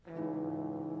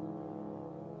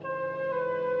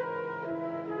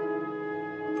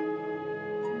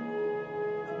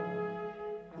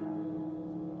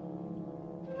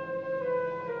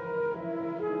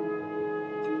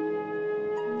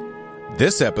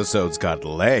This episode's got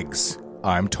legs.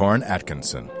 I'm Torrin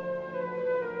Atkinson.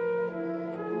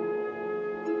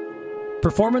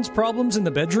 Performance problems in the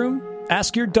bedroom?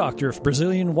 Ask your doctor if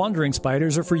Brazilian wandering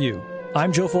spiders are for you.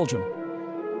 I'm Joe Fulgham.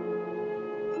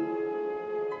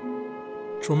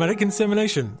 Traumatic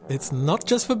insemination. It's not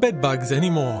just for bed bugs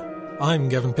anymore. I'm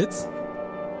Gavin Pitts.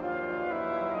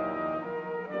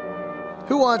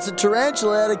 Who wants a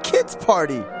tarantula at a kid's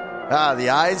party? Ah, the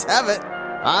eyes have it.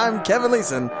 I'm Kevin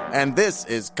Leeson, and this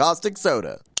is Caustic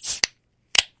Soda.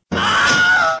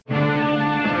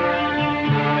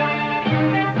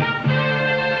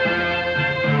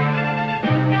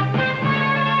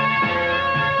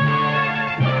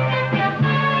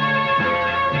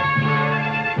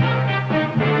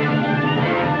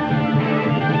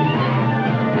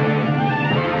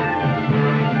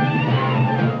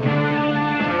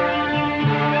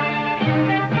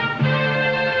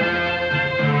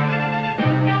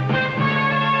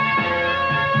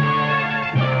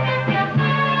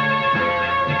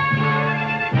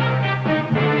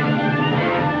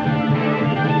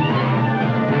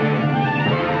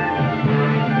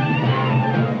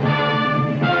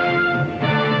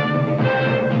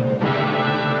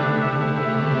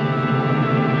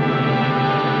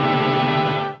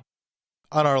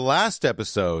 On our last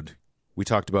episode, we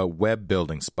talked about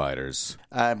web-building spiders.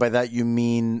 By that you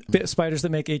mean... Spiders that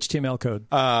make HTML code.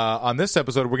 On this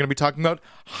episode, we're going to be talking about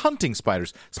hunting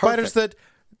spiders. Spiders that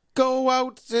go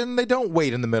out and they don't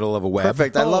wait in the middle of a web.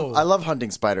 Perfect. I love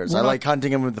hunting spiders. I like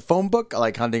hunting them with the phone book. I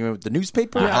like hunting them with the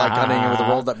newspaper. I like hunting them with a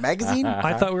rolled-up magazine.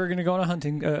 I thought we were going to go on a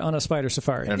hunting on a spider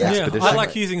safari. An Yeah, expedition. I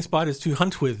like using spiders to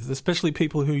hunt with, especially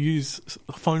people who use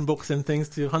phone books and things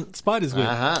to hunt spiders with.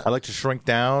 I like to shrink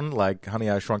down, like Honey,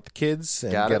 I Shrunk the Kids,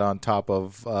 and get on top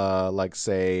of,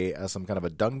 say, some kind of a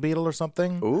dung beetle or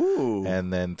something. Ooh.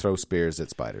 And then throw spears at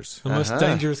spiders. The most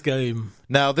dangerous game.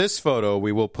 Now, this photo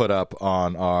we will put up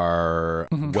on our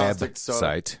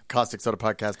website.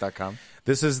 CausticSodaPodcast.com.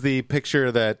 This is the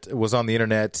picture that was on the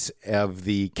internet of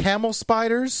the camel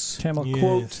spiders. Camel Yes.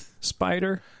 quote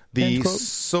spider. The end quote.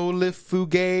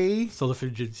 solifugae.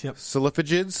 Solifugids, yep.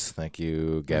 Solifugids. Thank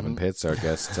you, Gavin Pitts, our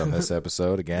guest on this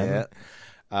episode again.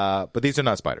 But these are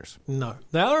not spiders. No.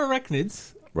 They are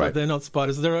arachnids, Right. but they're not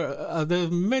spiders. There are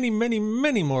many, many,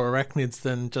 many more arachnids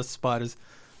than just spiders.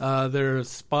 There are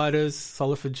spiders,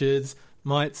 solifugids,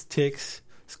 mites, ticks,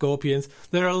 scorpions.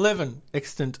 There are 11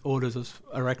 extant orders of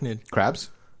arachnid. Crabs?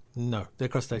 No, they're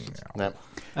crustaceans. Yep.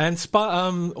 And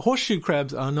horseshoe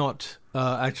crabs are not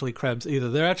actually crabs either.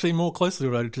 They're actually more closely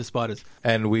related to spiders.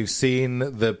 And we've seen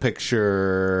the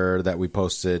picture that we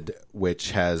posted,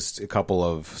 which has a couple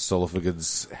of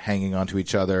solifugids hanging onto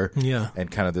each other. Yeah. And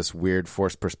kind of this weird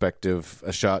forced perspective,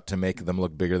 a shot to make them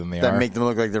look bigger than they That are. make them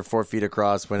look like they're 4 feet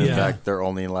across when in Yeah. fact they're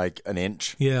only like an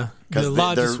inch. Yeah. 'Cause The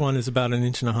largest one is about 1.5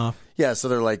 inches. Yeah, so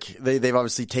they're like they've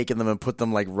obviously taken them and put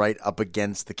them like right up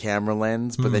against the camera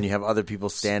lens, but then you have other people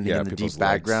standing in the people's deep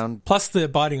background. Plus, they're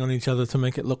biting on each other to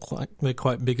make it look like they're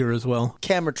quite bigger as well.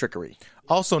 Camera trickery.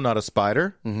 Also not a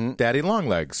spider, daddy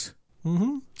longlegs.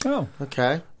 Oh,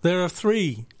 Okay. There are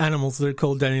 3 animals that are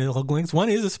called daddy longlegs. One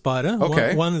is a spider.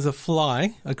 Okay. One is a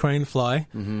fly, a crane fly.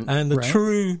 And the Right.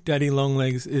 true daddy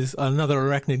longlegs is another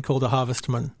arachnid called a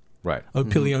harvestman, Right.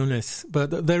 Opiliones.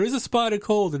 But there is a spider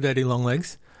called the daddy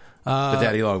longlegs. The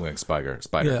daddy longleg spider.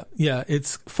 Yeah,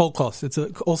 it's Pholcos. It's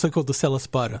also called the cellar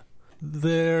spider.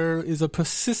 There is a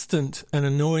persistent and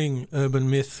annoying urban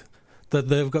myth that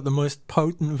they've got the most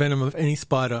potent venom of any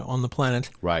spider on the planet.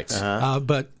 Right.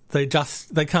 But they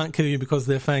can't kill you because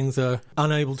their fangs are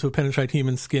unable to penetrate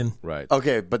human skin. Right.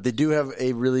 Okay, but they do have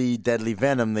a really deadly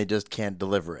venom, they just can't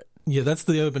deliver it. Yeah, that's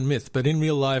the urban myth. But in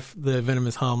real life, their venom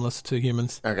is harmless to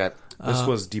humans. Okay. This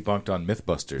was debunked on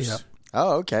Mythbusters. Yeah.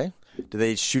 Oh, okay. Do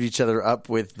they shoot each other up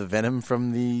with the venom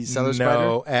from the cellar spider?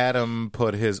 No, Adam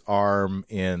put his arm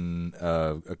in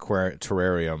a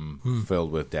terrarium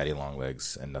filled with daddy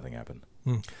longlegs, and nothing happened.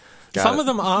 Some of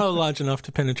them are large enough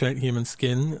to penetrate human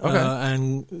skin. Okay.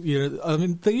 And,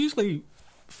 they're usually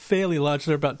fairly large.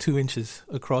 They're about 2 inches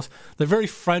across. They're very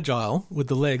fragile with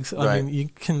the legs. I Right. mean, you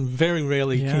can very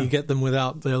rarely can you get them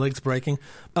without their legs breaking.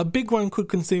 A big one could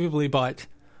conceivably bite,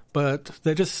 but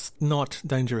they're just not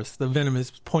dangerous. The venom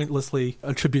is pointlessly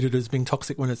attributed as being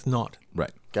toxic when it's not.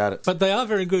 Right. Got it. But they are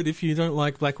very good if you don't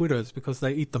like black widows because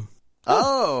they eat them.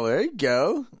 Oh, there you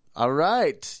go. All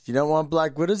right. You don't want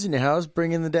black widows in your house?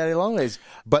 Bring in the daddy longlegs.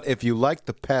 But if you like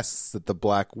the pests that the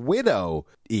black widow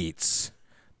eats,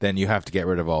 then you have to get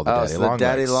rid of all the daddy so longlegs. the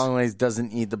daddy longlegs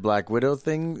doesn't eat the black widow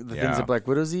thing, the things that black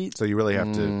widows eat? So you really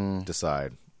have to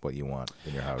decide what you want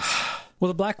in your house. Well,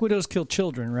 the black widows kill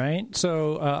children, right?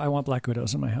 So I want black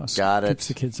widows in my house. Got it. Keeps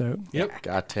the kids out. Yep,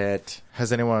 Got it.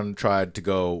 Has anyone tried to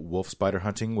go wolf spider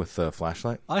hunting with a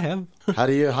flashlight? I have. How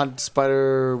do you hunt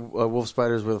wolf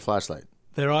spiders with a flashlight?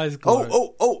 Their eyes glow.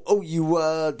 Oh! You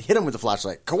hit them with a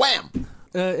flashlight. Kawam!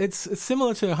 It's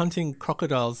similar to hunting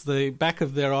crocodiles. The back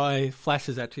of their eye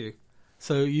flashes at you.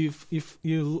 So you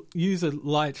use a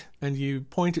light and you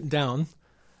point it down,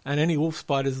 and any wolf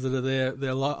spiders that are there,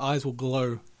 their eyes will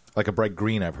glow. Like a bright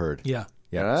green, I've heard. Yeah.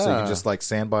 Yeah. So you Ah. just like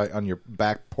stand by on your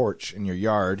back porch in your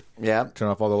yard, Yeah. turn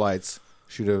off all the lights,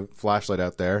 shoot a flashlight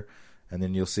out there, and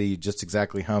then you'll see just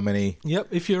exactly how many. Yep.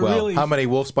 If you're Well, really how many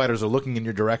wolf spiders are looking in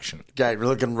your direction? Guy, we're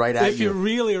looking right at if you're you.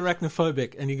 really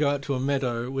arachnophobic and you go out to a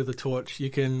meadow with a torch, you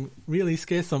can really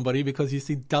scare somebody because you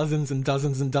see dozens and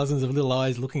dozens and dozens of little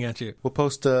eyes looking at you. We'll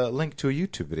post a link to a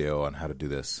YouTube video on how to do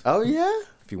this Oh, yeah?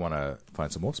 if you want to find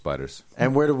some wolf spiders.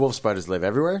 And where do wolf spiders live?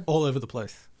 Everywhere? All over the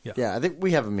place. Yeah. Yeah, I think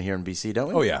we have them here in BC, don't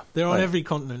we? Oh, yeah. They're on Right. every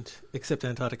continent except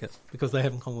Antarctica because they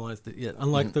haven't colonized it yet,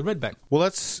 unlike the redback. Well,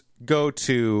 let's go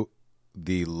to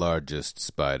the largest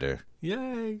spider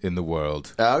Yay. in the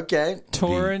world. Okay.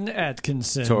 Torrin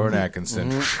Atkinson. Torrin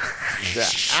Atkinson.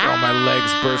 Oh, my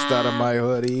legs burst out of my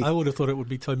hoodie. I would have thought it would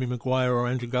be Tobey Maguire or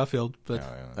Andrew Garfield, but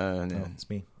No. It's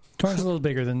me. Torrin's a little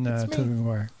bigger than Tobey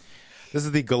Maguire. This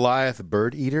is the Goliath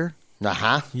bird eater.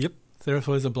 Uh-huh. yep,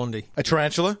 Therophosa blondie. A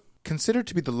tarantula, considered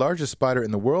to be the largest spider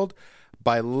in the world.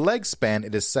 By leg span,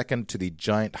 it is second to the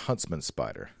giant huntsman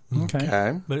spider. Okay.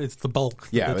 Okay. But it's the bulk.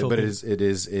 that Yeah, they're but talking- it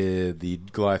is the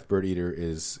Goliath bird eater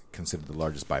is considered the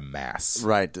largest by mass.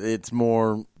 Right. It's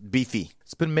more beefy.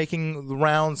 It's been making the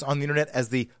rounds on the internet as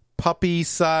the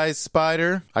puppy-sized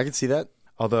spider, I can see that.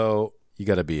 although you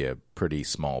got to be a pretty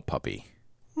small puppy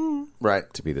Right.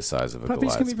 to be the size of a Puppies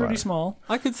Goliath can be spider. pretty small.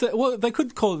 I could say, well, they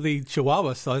could call it the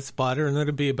Chihuahua-sized spider, and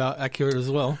that'd be about accurate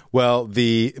as well. Well,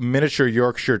 the miniature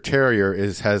Yorkshire Terrier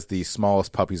has the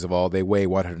smallest puppies of all. They weigh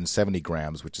 170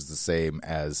 grams, which is the same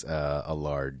as a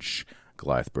large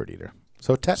Goliath bird eater.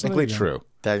 So technically you go. true.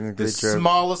 Technically The true.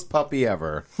 smallest puppy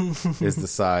ever is the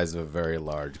size of a very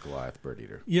large Goliath bird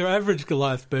eater. Your average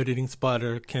Goliath bird-eating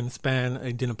spider can span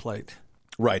a dinner plate.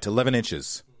 Right, 11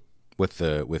 inches with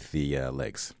the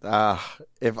legs.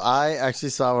 If I actually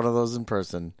saw one of those in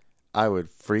person, I would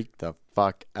freak the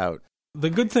fuck out. The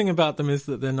good thing about them is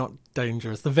that they're not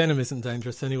dangerous. The venom isn't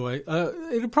dangerous anyway.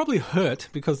 It'd probably hurt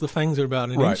because the fangs are about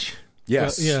an Right. inch.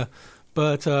 Yes. Yeah.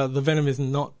 But the venom is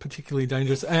not particularly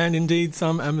dangerous. And indeed,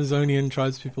 some Amazonian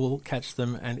tribespeople catch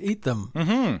them and eat them.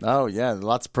 Oh, yeah.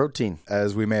 Lots of protein.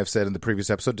 As we may have said in the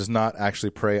previous episode, does not actually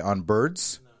prey on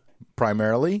birds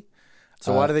primarily.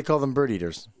 So why do they call them bird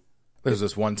eaters? There's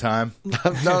this one time.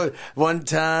 No, one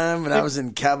time when I was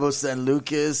in Cabo San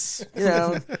Lucas, things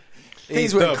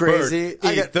Eat went the crazy.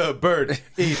 Bird. Eat the bird.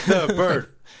 Eat the bird.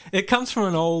 It comes from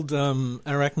an old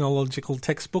arachnological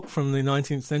textbook from the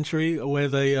 19th century where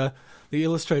the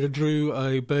illustrator drew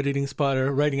a bird-eating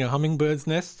spider raiding a hummingbird's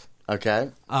nest. Okay.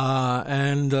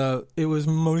 And it was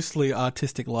mostly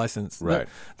artistic license. Right.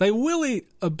 They will eat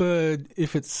a bird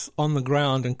if it's on the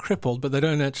ground and crippled, but they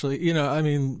don't actually,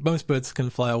 most birds can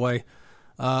fly away.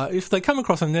 If they come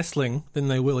across a nestling, then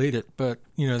they will eat it, but,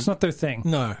 It's not their thing.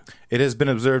 no. It has been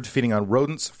observed feeding on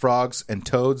rodents, frogs, and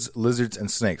toads, lizards, and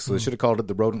snakes. So they should have called it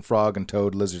the rodent, frog, and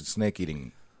toad, lizard,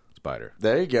 snake-eating spider.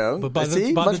 There you go. But by See?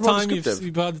 the Much more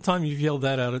descriptive. time you've yelled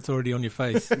that out, it's already on your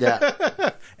face.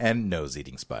 Yeah. And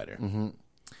nose-eating spider.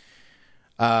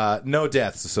 No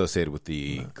deaths associated with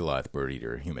the Goliath bird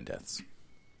eater, human deaths.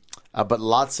 But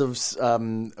lots of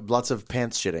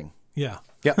pants shitting. Yeah.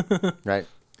 Yeah. Right.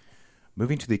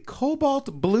 Moving to the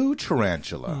cobalt blue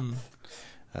tarantula.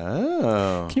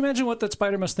 Oh. Can you imagine what that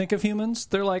spider must think of humans?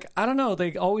 They're like, I don't know,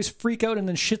 they always freak out and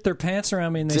then shit their pants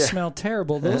around me and they smell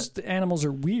terrible. Those animals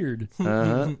are weird.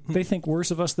 They think worse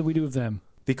of us than we do of them.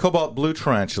 The cobalt blue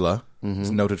tarantula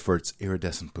is noted for its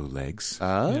iridescent blue legs.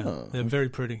 Yeah. They're very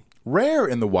pretty. Rare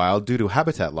in the wild due to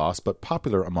habitat loss, but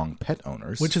popular among pet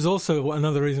owners. Which is also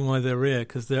another reason why they're rare,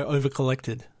 because they're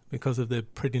over-collected because of their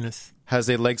prettiness. has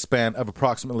a leg span of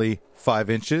approximately 5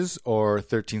 inches or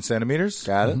 13 centimeters.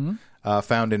 Got it.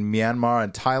 Found in Myanmar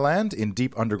and Thailand in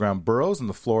deep underground burrows in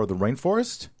the floor of the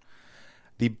rainforest.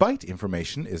 The bite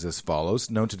information is as follows.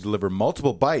 Known to deliver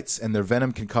multiple bites, and their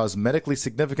venom can cause medically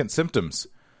significant symptoms.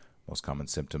 Most common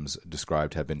symptoms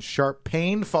described have been sharp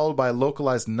pain, followed by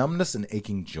localized numbness and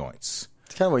aching joints.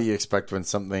 It's kind of what you expect when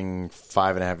something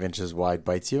 5.5 inches wide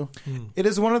bites you. It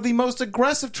is one of the most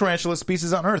aggressive tarantula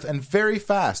species on Earth, and very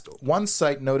fast. One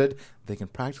site noted they can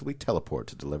practically teleport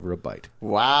to deliver a bite.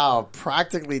 Wow,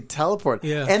 practically teleport.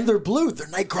 Yeah. And they're blue. They're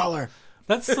Nightcrawler.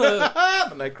 That's the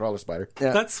nightcrawler spider.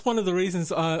 Yeah. That's one of the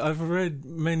reasons I've read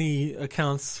many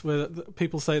accounts where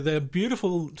people say they're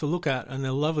beautiful to look at and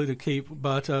they're lovely to keep,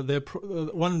 but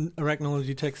one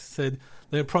arachnology text said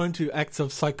they're prone to acts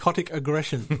of psychotic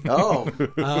aggression. Oh,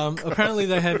 Apparently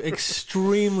they have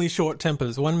extremely short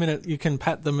tempers. 1 minute you can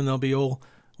pat them and they'll be all...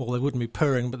 Well, they wouldn't be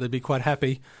purring, but they'd be quite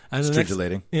happy. And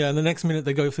Stridulating. and the next minute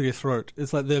they go for your throat.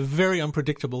 It's like they're very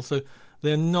unpredictable, so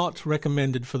they're not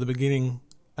recommended for the beginning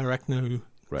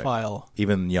arachnophile.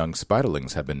 Even young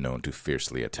spiderlings have been known to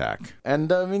fiercely attack.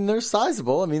 and I mean they're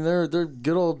sizable. I mean they're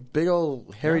good old big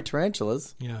old hairy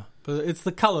tarantulas. Yeah, but it's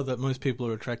the colour that most people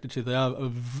are attracted to. They are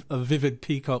a vivid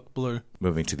peacock blue.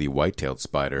 Moving to the white-tailed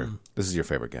spider. This is your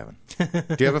favorite, Gavin.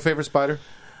 Do you have a favorite spider?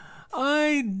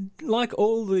 I like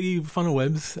all the funnel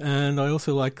webs, and I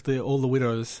also like all the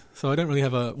widows. So I don't really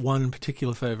have one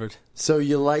particular favourite. So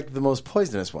you like the most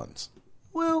poisonous ones?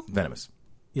 Well, Venomous.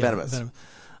 yeah, Venomous.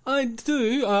 I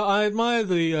do. I admire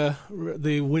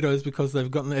the widows because they've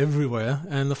gotten everywhere,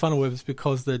 and the funnel webs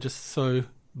because they're just so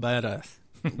badass.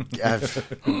 Yeah,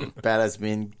 badass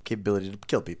mean capability to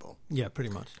kill people. Yeah, pretty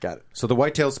much. Got it. So the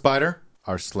white-tailed spider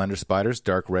are slender spiders,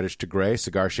 dark reddish to gray,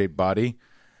 cigar-shaped body.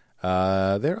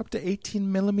 They're up to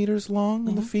 18 millimeters long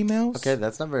in the females. Okay,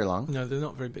 that's not very long. No, they're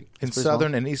not very big. In pretty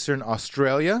southern and eastern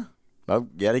Australia, Oh,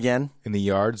 yet again. in the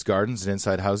yards, gardens, and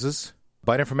inside houses.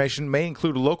 Bite information may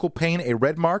include local pain, a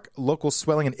red mark, local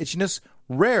swelling and itchiness,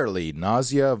 rarely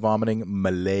nausea, vomiting,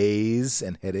 malaise,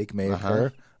 and headache may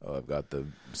occur. Oh, I've got the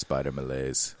spider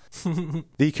malaise.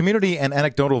 The community and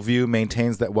anecdotal view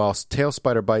maintains that while tail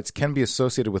spider bites can be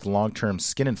associated with long-term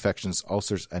skin infections,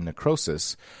 ulcers, and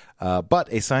necrosis, but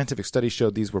a scientific study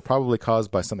showed these were probably caused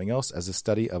by something else, as a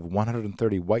study of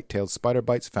 130 white-tailed spider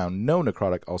bites found no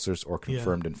necrotic ulcers or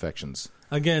confirmed infections.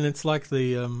 Again, it's like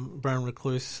the brown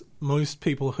recluse. Most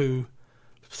people who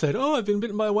said, "Oh, I've been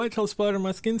bitten by a white-tailed spider and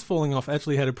my skin's falling off,"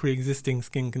 actually had a pre-existing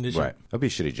skin condition. Right. That'd be a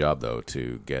shitty job, though,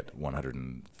 to get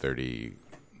 130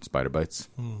 spider bites.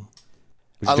 Would you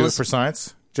do it Unless- for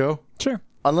science, Joe? Sure.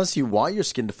 Unless you want your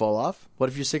skin to fall off. What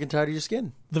if you're sick and tired of your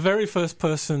skin? The very first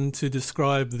person to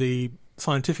describe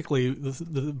scientifically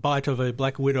the bite of a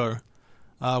black widow,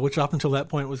 which up until that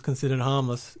point was considered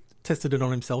harmless, tested it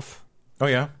on himself. Oh,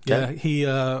 yeah? Yeah, he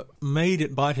made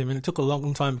it bite him, and it took a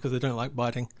long time because they don't like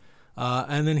biting.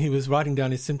 And then he was writing down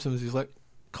his symptoms. He was like,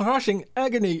 crushing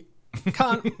agony,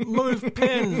 can't move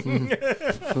pen.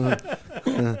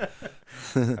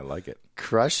 I like it.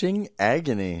 Crushing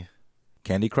agony.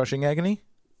 Candy crushing agony?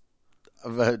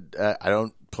 I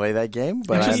don't play that game,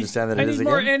 but I understand that I it is need a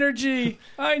more game. energy.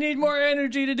 I need more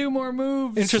energy to do more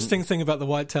moves. Interesting thing about the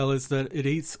whitetail is that it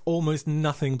eats almost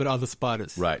nothing but other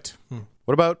spiders. Right.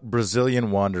 What about Brazilian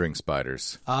wandering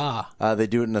spiders? They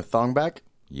do it in a thong back.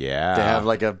 Yeah. They have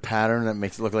like a pattern that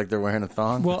makes it look like they're wearing a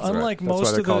thong. Well, That's right. unlike That's why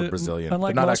most they're of called the Brazilian.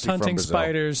 unlike They're not most actually from hunting Brazil.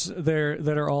 spiders,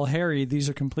 that are all hairy. These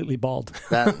are completely bald.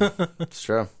 That's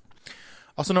true.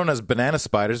 Also known as banana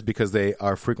spiders because they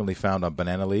are frequently found on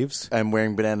banana leaves. I'm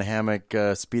wearing banana hammock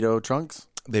Speedo trunks.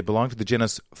 They belong to the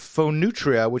genus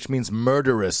Phonutria, which means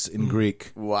murderous in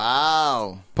Greek.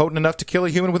 Wow. Potent enough to kill a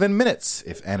human within minutes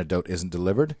if antidote isn't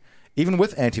delivered. Even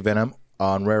with antivenom,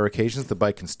 on rare occasions, the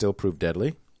bite can still prove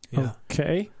deadly. Yeah.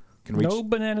 Okay. Can reach, No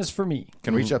bananas for me.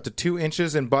 can reach up to 2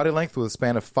 inches in body length with a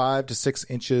span of 5 to 6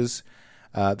 inches.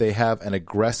 They have an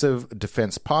aggressive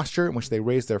defense posture in which they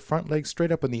raise their front legs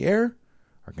straight up in the air.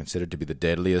 Are considered to be the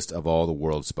deadliest of all the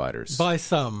world's spiders. By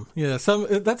some. Yeah, some.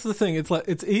 That's the thing. It's like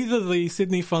it's either the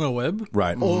Sydney funnel web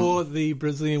Right. or the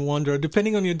Brazilian wanderer,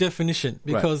 depending on your definition.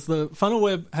 Because the funnel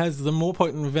web has the more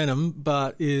potent venom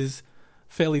but is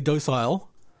fairly docile.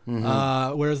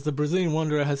 Whereas the Brazilian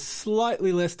wanderer has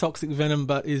slightly less toxic venom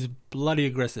but is bloody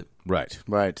aggressive. Right.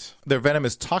 Right. Their venom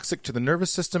is toxic to the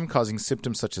nervous system, causing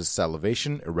symptoms such as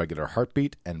salivation, irregular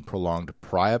heartbeat, and prolonged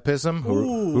priapism.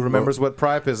 Who remembers what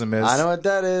priapism is? I know what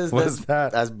that is. What is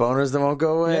that? That's boners that won't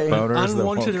go away. Boners that Unwanted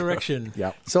won't go- erection.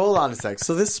 Yeah. So hold on a sec.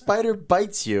 So this spider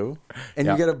bites you, and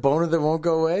Yeah. you get a boner that won't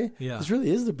go away? Yeah. This really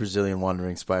is the Brazilian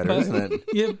wandering spider, isn't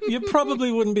it? You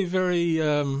probably wouldn't be very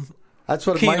That's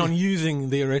what keen my, on using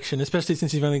the erection, especially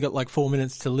since you've only got like 4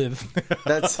 minutes to live.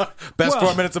 That's Best Well-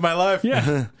 4 minutes of my life.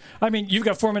 Yeah. I mean, you've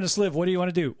got 4 minutes to live. What do you want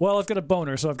to do? Well, I've got a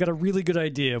boner, so I've got a really good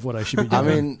idea of what I should be doing. I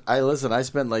mean, I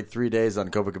spent like 3 days on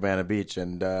Copacabana Beach,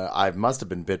 and I must have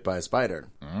been bit by a spider.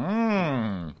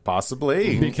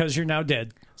 Possibly. because you're now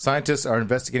dead. Scientists are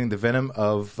investigating the venom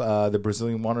of the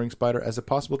Brazilian wandering spider as a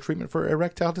possible treatment for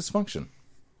erectile dysfunction.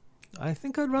 I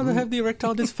think I'd rather have the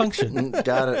erectile dysfunction.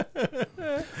 Got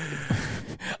it.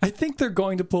 I think they're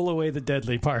going to pull away the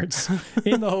deadly parts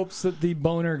in the hopes that the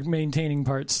boner maintaining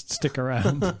parts stick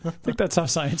around. I think that's how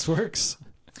science works.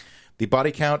 The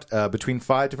body count between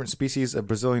 5 different species of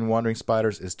Brazilian wandering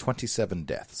spiders is 27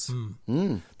 deaths.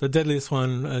 The deadliest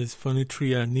one is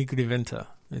Phoenutria nigriventa.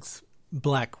 It's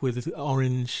black with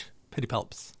orange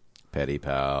pedipalps.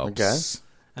 Pedipalps. Okay.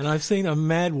 And I've seen a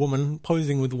mad woman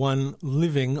posing with one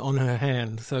living on her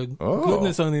hand. So Oh.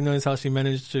 goodness only knows how she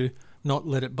managed to not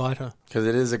let it bite her. Because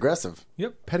it is aggressive.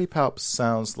 Yep. Pedipalps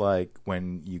sounds like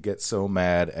when you get so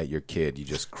mad at your kid, you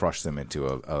just crush them into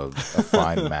a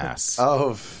fine mass.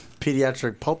 Oh,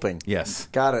 pediatric pulping. Yes,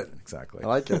 Got it. exactly. I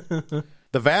like it.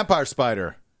 The vampire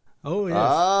spider. Oh, yes.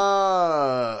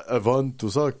 I want to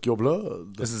suck your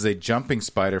blood. This is a jumping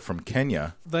spider from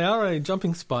Kenya. They are a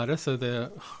jumping spider, so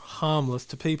they're harmless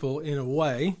to people in a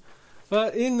way.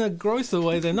 But in a grosser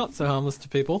way, they're not so harmless to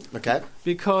people Okay.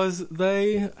 because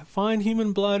they find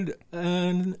human blood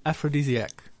an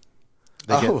aphrodisiac.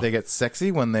 They get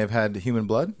sexy when they've had human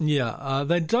blood. Yeah,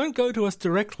 they don't go to us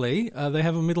directly. They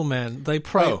have a middleman. They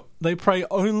prey. Oh. They prey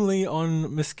only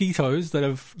on mosquitoes that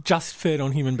have just fed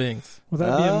on human beings.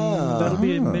 Well, that'll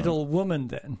be a middle woman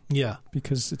then, Yeah,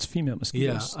 because it's female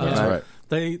mosquitoes. Yeah, That's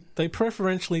right. They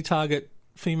preferentially target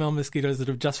female mosquitoes that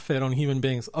have just fed on human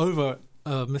beings over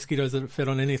mosquitoes that have fed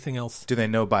on anything else. Do they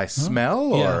know by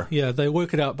smell or? Yeah, they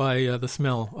work it out by the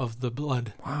smell of the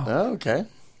blood. Oh, okay.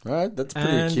 All right. That's pretty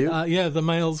And cute. the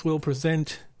males will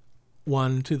present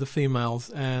one to the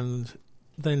females, and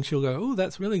then she'll go, "Oh,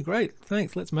 that's really great.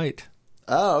 Thanks. Let's mate."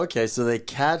 Oh, okay. So they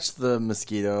catch the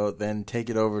mosquito, then take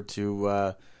it over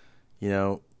to,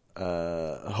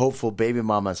 hopeful baby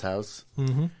mama's house.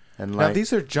 Mm-hmm. And Now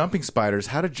these are jumping spiders.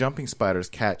 How do jumping spiders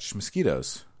catch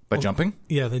mosquitoes? By jumping?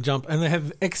 Yeah, they jump, and they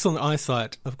have excellent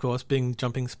eyesight, of course, being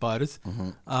jumping spiders.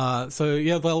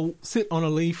 They'll sit on a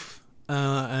leaf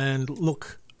and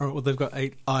look. Or they've got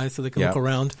 8 eyes, so they can look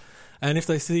around. And if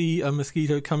they see a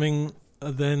mosquito coming,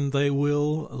 then they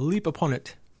will leap upon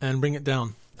it and bring it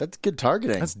down. that's good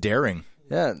targeting. That's daring.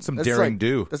 yeah, some that's daring like,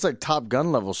 do. That's like Top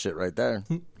Gun level shit right there.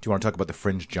 Do you want to talk about the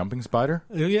fringe jumping spider?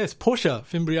 Yes, Portia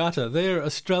fimbriata. They're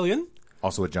Australian.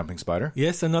 Also a jumping spider.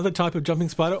 Yes, another type of jumping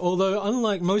spider. Although,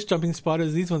 unlike most jumping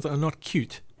spiders, these ones are not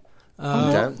cute.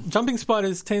 Okay. Jumping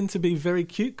spiders tend to be very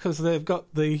cute because they've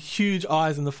got the huge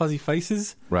eyes and the fuzzy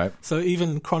faces. Right. So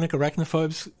even chronic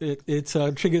arachnophobes,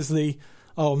 it triggers the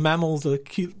mammals are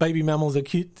cute, baby mammals are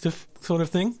cute sort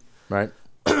of thing. Right.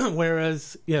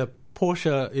 Whereas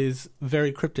Portia is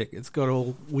very cryptic. It's got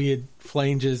all weird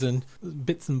flanges and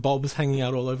bits and bobs hanging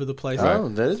out all over the place. Oh,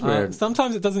 that is weird.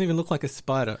 Sometimes it doesn't even look like a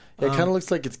spider. It kind of looks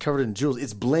like it's covered in jewels.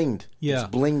 It's blinged. Yeah. It's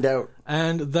blinged out.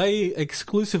 And they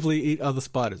exclusively eat other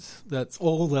spiders. That's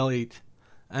all they'll eat.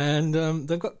 And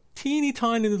they've got teeny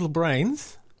tiny little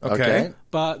brains, Okay.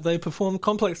 but they perform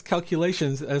complex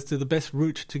calculations as to the best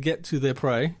route to get to their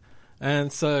prey.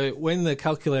 And so when they're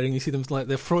calculating, you see them like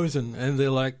they're frozen and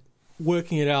they're like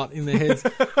working it out in their heads.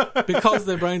 Because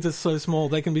their brains are so small,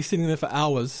 they can be sitting there for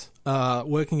hours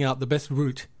working out the best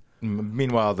route.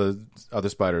 Meanwhile, the other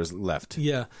spiders left.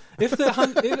 Yeah. If they're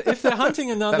hunting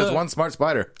another... That is one smart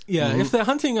spider. Yeah, if they're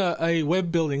hunting a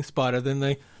web building spider, then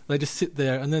they just sit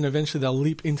there, and then eventually they'll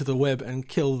leap into the web and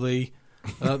kill the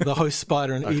host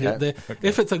spider and eat it.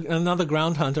 If it's another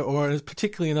ground hunter or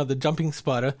particularly another jumping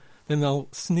spider, then they'll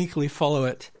sneakily follow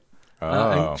it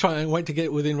and try and wait to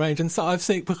get within range. And so I've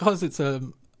seen, because it's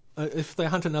if they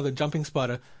hunt another jumping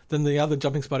spider, then the other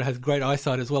jumping spider has great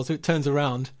eyesight as well, so it turns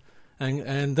around,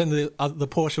 and then the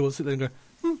Portia will sit there and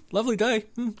go, lovely day.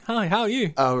 Hi, how are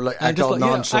you? Oh, like And act just all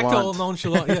nonchalant. act all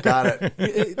nonchalant. Yeah. Got it.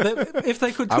 If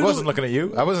they could, I wasn't looking at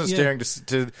you. I wasn't staring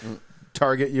to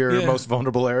target your most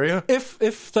vulnerable area.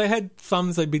 If they had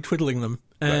thumbs, they'd be twiddling them,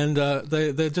 and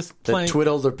they're just The playing.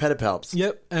 twiddles or pedipalps.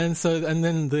 Yep, and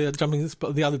then the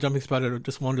other jumping spider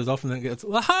just wanders off and then gets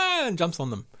aha and jumps on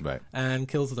them, Right. and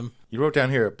kills them. You wrote down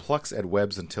here, it plucks at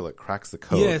webs until it cracks the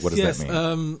code. Yes, What does that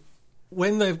mean?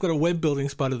 When they've got a web building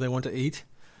spider they want to eat,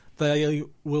 they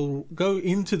will go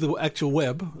into the actual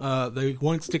web. They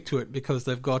won't stick to it because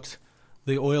they've got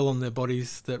the oil on their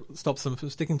bodies that stops them from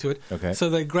sticking to it. Okay. So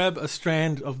they grab a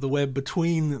strand of the web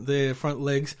between their front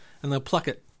legs and they'll pluck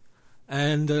it.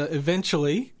 And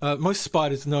eventually, most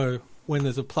spiders know when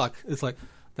there's a pluck. It's like,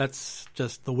 that's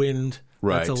just the wind.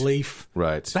 Right. That's a leaf.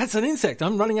 Right. That's an insect.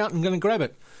 I'm running out and going to grab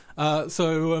it.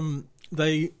 So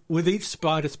they, with each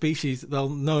spider species, they'll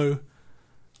know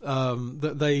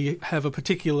that they have a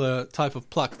particular type of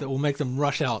pluck that will make them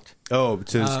rush out. Oh,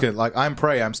 like, I'm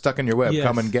prey. I'm stuck in your web. Yes.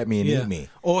 Come and get me and eat me.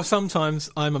 Or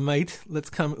sometimes I'm a mate. Let's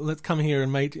come here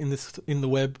and mate in the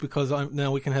web because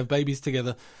now we can have babies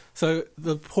together. So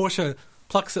the Portia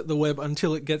plucks at the web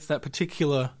until it gets that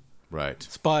particular Right.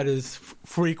 spider's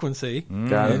frequency.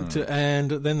 Got it. And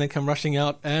then they come rushing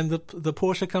out, and the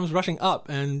Porsche comes rushing up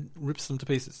and rips them to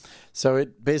pieces. So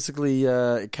it basically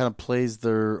it kind of plays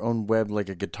their own web like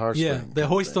a guitar string. Yeah, they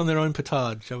hoist on their own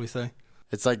petard, shall we say.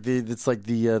 It's like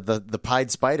the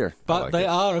pied spider. But like they it.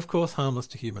 are, of course, harmless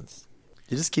to humans.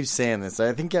 You just keep saying this.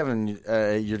 I think, Kevin,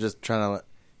 you're just trying to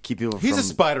keep people He's from... a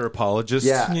spider apologist.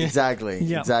 Yeah, Yeah. exactly.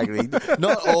 Yeah. Exactly.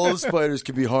 Not all spiders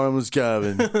can be harmless,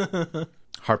 Kevin.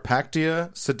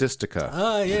 Harpactia sadistica.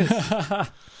 Ah, yes.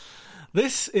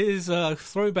 This is a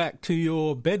throwback to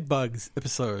your bed bugs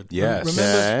episode. Yes.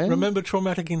 Okay. Remember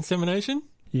traumatic insemination?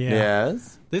 Yeah.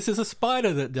 Yes. This is a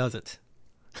spider that does it.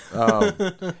 Oh.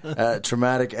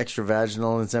 Traumatic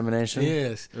extravaginal insemination?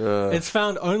 Yes. It's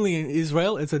found only in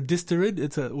Israel. It's a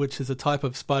disterid, which is a type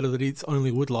of spider that eats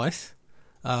only wood lice.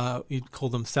 You'd call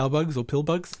them sow bugs or pill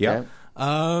bugs. Yeah.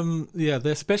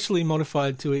 They're specially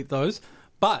modified to eat those.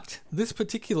 But this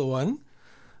particular one,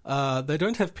 they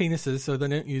don't have penises, so they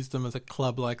don't use them as a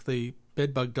club like the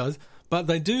bedbug does. But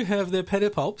they do have their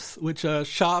pedipalps, which are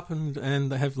sharp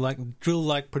and they have like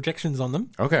drill-like projections on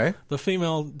them. Okay. The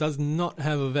female does not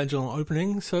have a vaginal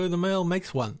opening, so the male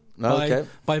makes one Okay.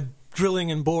 by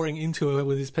drilling and boring into her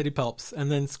with his pedipalps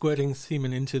and then squirting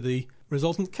semen into the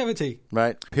resultant cavity.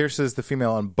 Right. Pierces the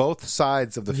female on both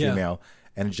sides of the Yeah. female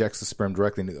and injects the sperm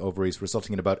directly into the ovaries,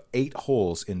 resulting in about 8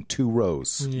 holes in 2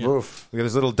 rows. Yeah. Oof. We got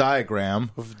this little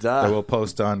diagram da. that we'll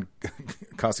post on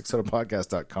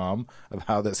causticsodapodcast.com of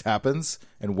how this happens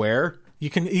and where. You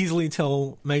can easily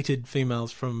tell mated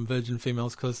females from virgin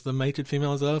females because the mated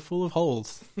females are full of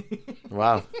holes.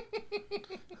 Wow.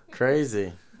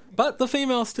 Crazy. But the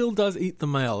female still does eat the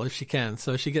male if she can,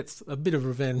 so she gets a bit of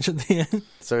revenge at the end.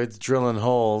 So it's drilling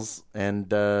holes, and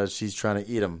she's trying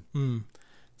to eat them.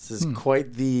 This is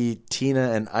quite the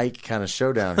Tina and Ike kind of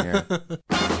showdown here.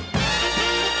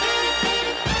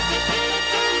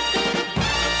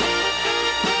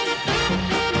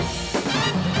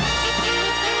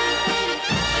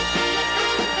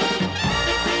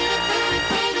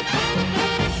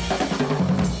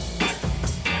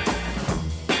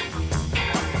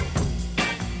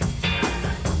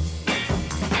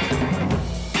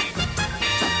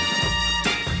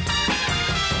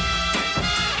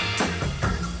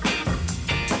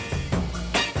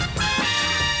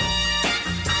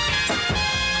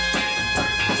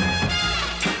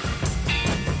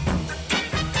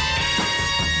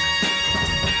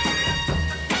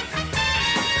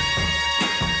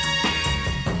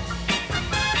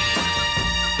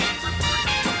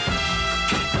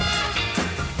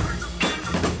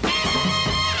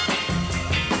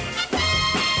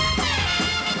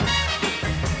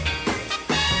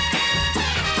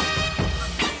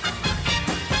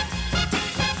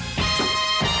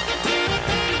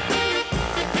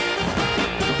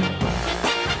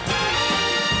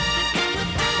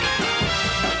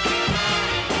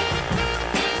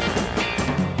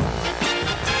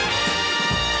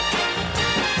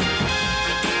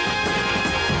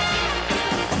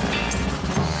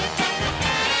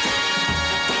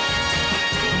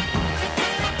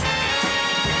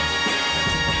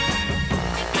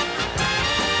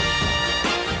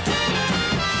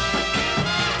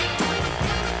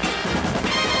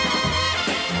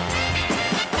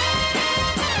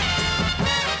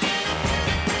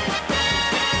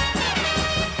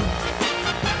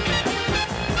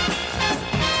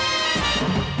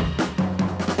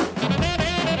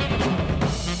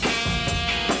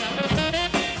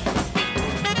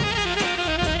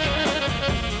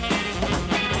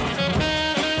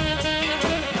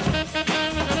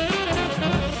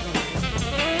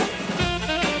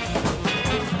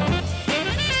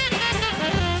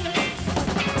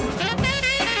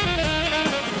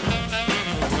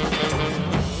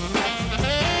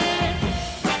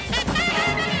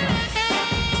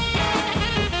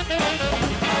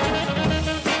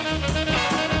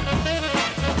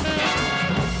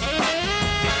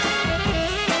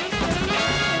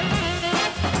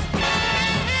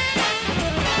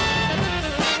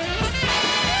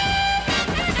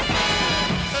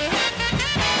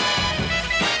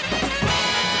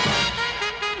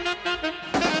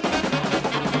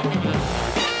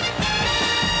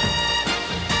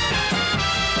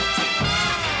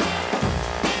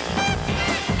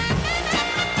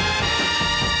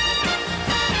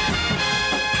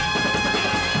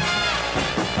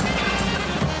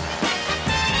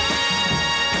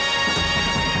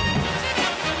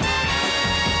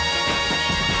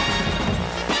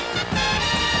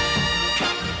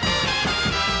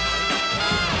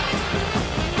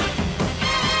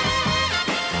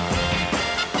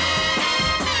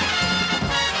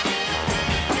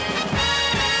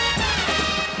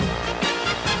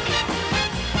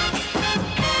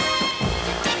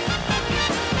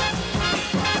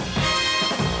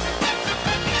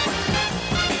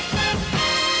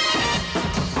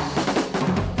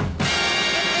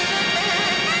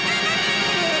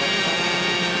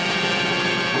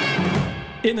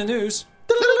 In the news,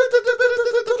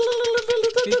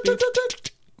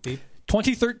 Beep.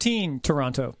 2013,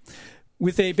 Toronto.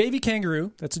 With a baby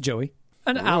kangaroo, that's a Joey,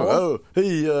 an owl, Oh,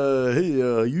 hey,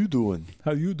 how you doing?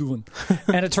 how you doing,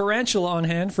 and a tarantula on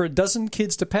hand for a dozen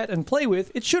kids to pet and play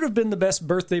with, it should have been the best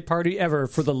birthday party ever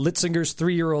for the Litzingers'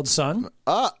 3-year-old son.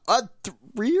 A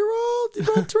 3-year-old? You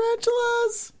got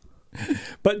tarantulas?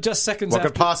 But just seconds What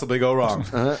after... could possibly go wrong?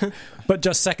 But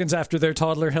just seconds after their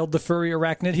toddler held the furry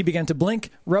arachnid, he began to blink,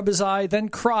 rub his eye, then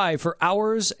cry for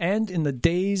hours and in the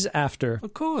days after.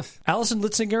 Of course. Alison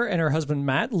Litzinger and her husband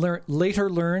Matt later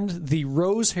learned the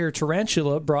rose hair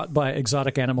tarantula brought by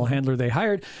exotic animal handler they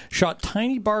hired shot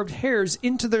tiny barbed hairs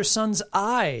into their son's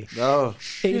eye. Oh,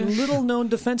 A little-known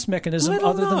defense mechanism Little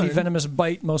other than the known. venomous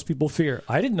bite most people fear.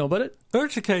 I didn't know about it.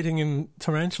 Urticating in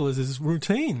tarantulas is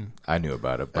routine. I knew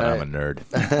about it, but I'm a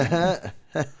nerd.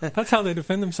 That's how they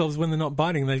defend themselves when they're not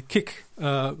biting. They kick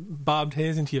barbed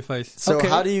hairs into your face. so Okay.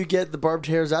 how do you get the barbed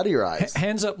hairs out of your eyes?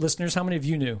 Hands up, listeners. How many of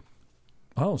you knew?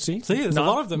 Oh, see? See, there's a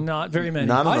lot of them. Not very many.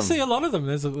 None of I them. see a lot of them.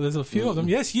 There's a few of them.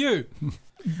 Yes, you.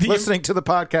 Listening to the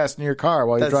podcast in your car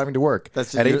while you're That's- driving to work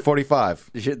that's- at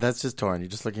 8:45. That's just Torn. You're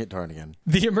just looking at Torn again.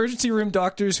 The emergency room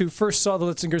doctors who first saw the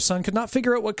Litzinger's son could not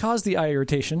figure out what caused the eye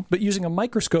irritation, but using a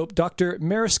microscope, Dr.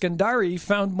 Mariskandari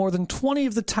found more than 20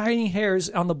 of the tiny hairs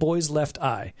on the boy's left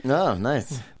eye. Oh,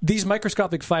 nice. These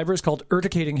microscopic fibers, called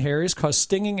urticating hairs, cause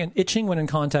stinging and itching when in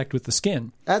contact with the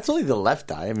skin. That's only the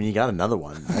left eye. I mean, you got another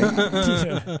one, right?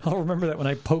 Yeah, I'll remember that when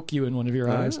I poke you in one of your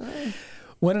eyes.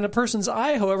 When in a person's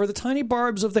eye, however, the tiny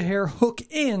barbs of the hair hook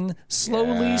in,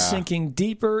 slowly Yeah. sinking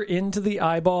deeper into the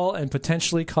eyeball and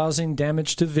potentially causing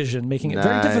damage to vision, making it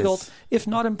very Nice. difficult, if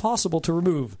not impossible, to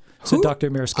remove, said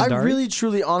Dr. Mariskandari. I really,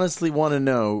 truly, honestly want to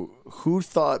know who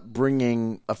thought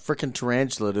bringing a frickin'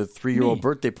 tarantula to a 3-year-old Me.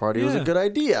 birthday party was a Yeah. good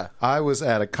idea. I was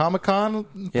at a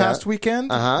Comic-Con past weekend,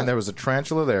 and there was a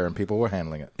tarantula there, and people were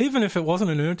handling it. Even if it wasn't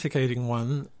an urticating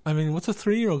one, I mean, what's a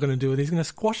 3-year-old going to do with it? He's going to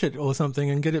squash it or something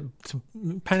and get it to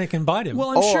panic and bite him.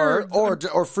 Well, I'm sure.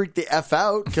 or freak the F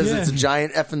out because Yeah. it's a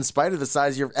giant effing spider the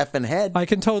size of your effing head. I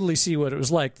can totally see what it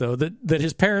was like, though, that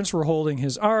his parents were holding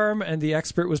his arm and the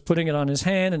expert was putting it on his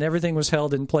hand and everything was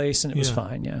held in place and it was Yeah.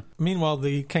 fine, yeah. Meanwhile,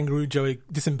 the kangaroo Joey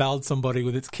disemboweled somebody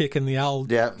with its kick, and the owl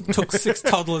Yeah. took 6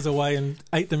 toddlers away and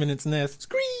ate them in its nest.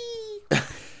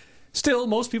 Still,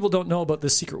 most people don't know about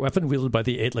this secret weapon wielded by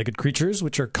the 8-legged creatures,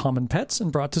 which are common pets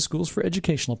and brought to schools for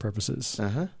educational purposes.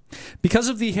 Because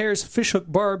of the hare's fishhook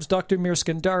barbs, Dr.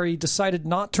 Mirskandari decided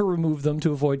not to remove them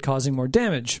to avoid causing more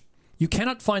damage. You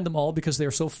cannot find them all because they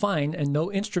are so fine, and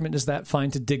no instrument is that fine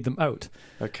to dig them out.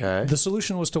 Okay. The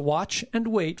solution was to watch and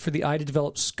wait for the eye to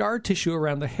develop scar tissue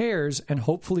around the hairs and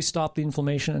hopefully stop the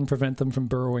inflammation and prevent them from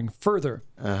burrowing further.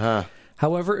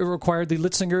 However, it required the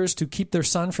Litzingers to keep their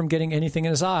son from getting anything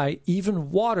in his eye, even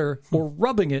water, or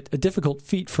rubbing it, a difficult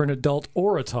feat for an adult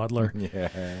or a toddler.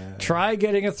 Yeah. Try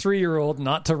getting a 3-year-old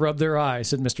not to rub their eye,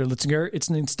 said Mr. Litzinger. It's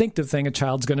an instinctive thing a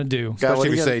child's going to do. God, Especially what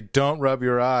if are you you say, don't rub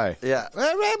your eye. Yeah.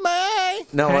 My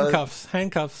No,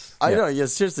 Handcuffs. I know. Yeah,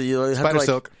 seriously, you have Spider to like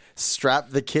silk. strap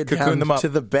the kid Cocoon down them up. to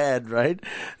the bed, right?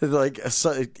 Like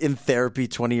in therapy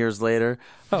 20 years later.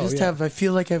 Oh, yeah. I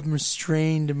feel like I'm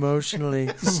restrained emotionally.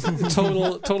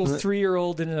 Total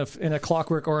 3-year-old in a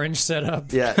Clockwork Orange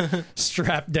setup, Yeah.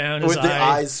 strapped down his With the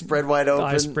eye. eyes spread wide open.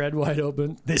 Eyes spread wide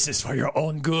open. This is for your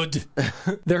own good.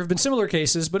 There have been similar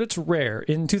cases, but it's rare.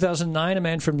 In 2009, a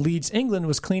man from Leeds, England,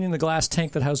 was cleaning the glass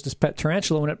tank that housed his pet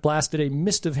tarantula when it blasted a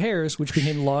mist of hairs, which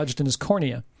became lodged in his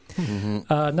cornea.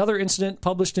 Another incident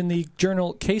published in the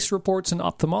journal Case Reports in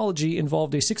Ophthalmology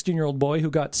involved a 16-year-old boy who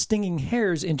got stinging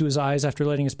hairs into his eyes after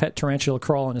letting his pet tarantula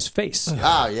crawl on his face.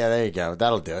 Ah, yeah, there you go.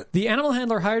 That'll do it. The animal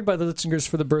handler hired by the Litzingers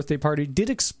for the birthday party did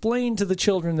explain to the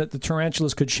children that the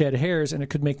tarantulas could shed hairs and it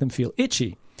could make them feel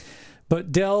itchy.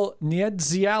 But Del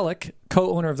Niedzialek,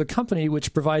 co-owner of the company,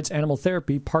 which provides animal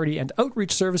therapy, party, and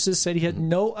outreach services, said he had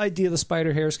no idea the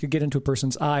spider hairs could get into a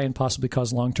person's eye and possibly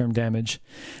cause long-term damage.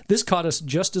 This caught us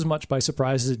just as much by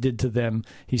surprise as it did to them,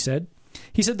 he said.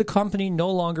 He said the company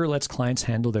no longer lets clients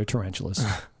handle their tarantulas.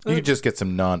 You could just get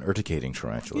some non-urticating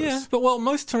tarantulas. Yeah, but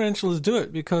most tarantulas do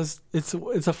it because it's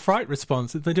a fright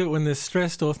response. They do it when they're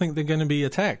stressed or think they're going to be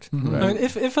attacked. I mean,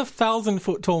 if a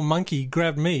 1,000-foot tall monkey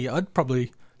grabbed me, I'd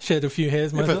probably shed a few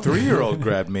hairs If a myself. 3-year-old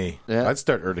grabbed me, Yeah. I'd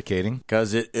start urticating.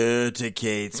 Because it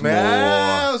urticates more.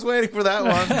 I was waiting for that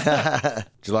one.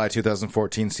 July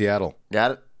 2014, Seattle.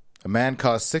 Got it? A man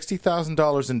caused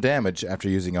 $60,000 in damage after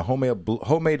using a homemade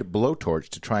blowtorch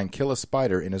to try and kill a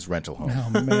spider in his rental home. Oh,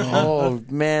 man. Oh,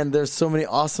 man, there's so many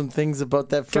awesome things about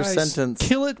that first Guys, sentence.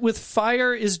 kill it with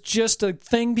fire is just a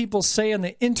thing people say on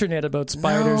the internet about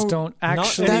spiders. No, Don't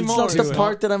actually That's anymore, not do the it.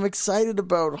 part that I'm excited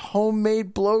about.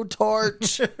 Homemade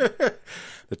blowtorch.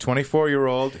 The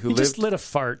 24-year-old who He lived... just lit a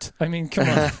fart. I mean, come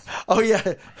on. Oh,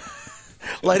 yeah.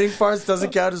 Lighting farts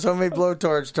doesn't count as homemade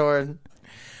blowtorch, Torrin.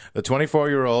 The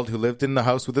 24-year-old who lived in the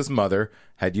house with his mother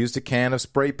had used a can of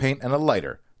spray paint and a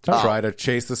lighter to try to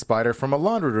chase the spider from a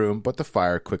laundry room, but the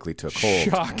fire quickly took hold.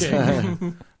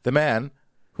 Shocking. The man,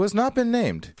 who has not been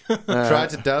named,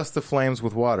 tried to douse the flames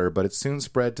with water, but it soon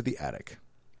spread to the attic.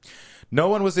 No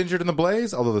one was injured in the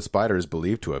blaze, although the spider is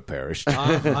believed to have perished.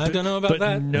 I don't know about but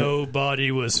that.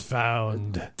 nobody was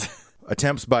found.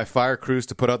 Attempts by fire crews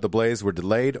to put out the blaze were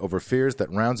delayed over fears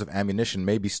that rounds of ammunition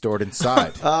may be stored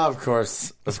inside. Of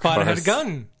course. The spider had a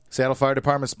gun. Seattle Fire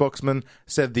Department spokesman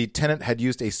said the tenant had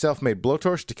used a self-made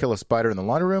blowtorch to kill a spider in the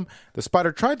laundry room. The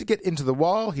spider tried to get into the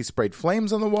wall. He sprayed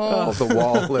flames on the wall. The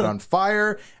wall lit on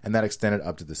fire, and that extended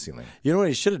up to the ceiling. You know what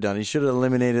he should have done? He should have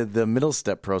eliminated the middle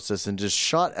step process and just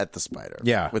shot at the spider.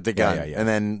 Yeah. With the gun. Yeah. And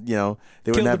then, they Kill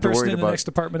wouldn't the have to person worry in about... the next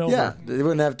apartment over. Yeah, they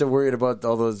wouldn't have to worry about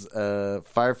all those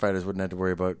firefighters wouldn't have to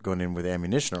worry about going in with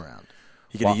ammunition around.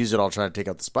 He could have used it all trying to take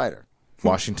out the spider.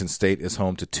 Washington State is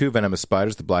home to 2 venomous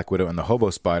spiders, the black widow and the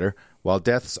hobo spider. While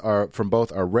deaths from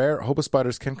both are rare, hobo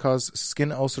spiders can cause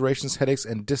skin ulcerations, headaches,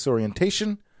 and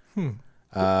disorientation.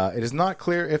 It is not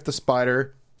clear if the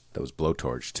spider that was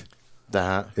blowtorched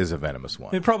is a venomous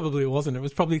one. It probably wasn't. It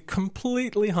was probably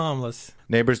completely harmless.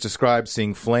 Neighbors described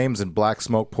seeing flames and black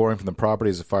smoke pouring from the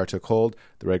property as the fire took hold.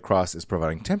 The Red Cross is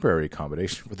providing temporary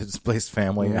accommodation for the displaced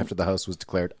family after the house was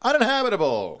declared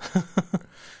uninhabitable.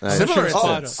 Similar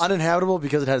incidents. Uninhabitable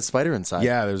because it had a spider inside.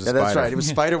 Yeah, there's a That's spider. right. It was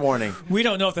spider warning. We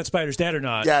don't know if that spider's dead or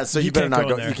not. Yeah, so you better not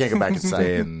go. there. You can't go back inside.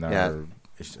 Stay in our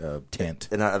tent.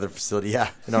 In our other facility, yeah,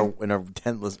 in our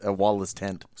tentless, wallless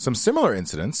tent. Some similar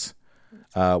incidents.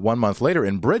 1 month later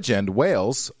in Bridgend,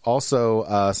 Wales,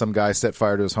 also some guy set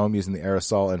fire to his home using the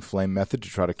aerosol and flame method to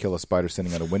try to kill a spider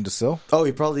sitting on a windowsill. Oh,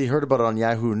 he probably heard about it on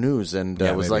Yahoo News and was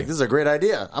maybe. like, "This is a great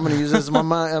idea. I'm going to use this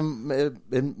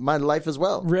in my life as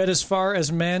well." Read as far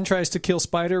as man tries to kill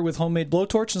spider with homemade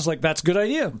blowtorch, and it's like, that's a good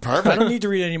idea. Perfect. I don't need to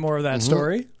read any more of that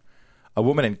story. A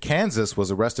woman in Kansas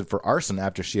was arrested for arson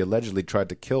after she allegedly tried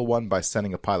to kill one by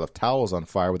setting a pile of towels on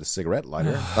fire with a cigarette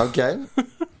lighter. Okay.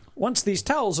 Once these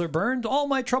towels are burned, all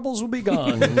my troubles will be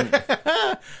gone.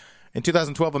 In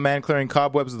 2012, a man clearing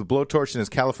cobwebs with a blowtorch in his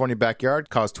California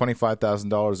backyard caused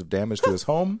 $25,000 of damage to his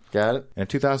home. Got it. And in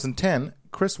 2010,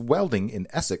 Chris Welding in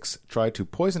Essex tried to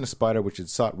poison a spider which had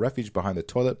sought refuge behind the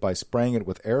toilet by spraying it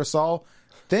with aerosol,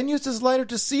 then used his lighter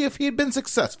to see if he had been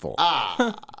successful.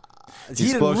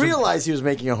 He didn't realize he was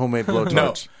making a homemade blowtorch.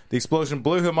 No. The explosion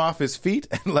blew him off his feet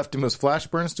and left him with flash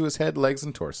burns to his head, legs,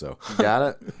 and torso. Got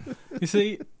it. You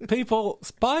see,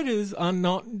 spiders are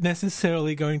not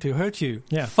necessarily going to hurt you.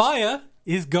 Yeah. Fire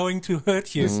is going to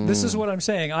hurt you. This is what I'm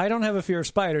saying. I don't have a fear of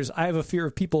spiders. I have a fear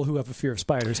of people who have a fear of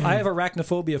spiders. I have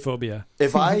arachnophobia phobia.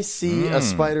 If I see a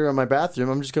spider in my bathroom,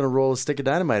 I'm just going to roll a stick of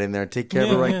dynamite in there and take care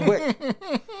of it right quick.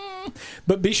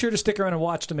 But be sure to stick around and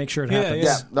watch to make sure it happens.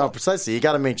 Yeah, no, precisely. You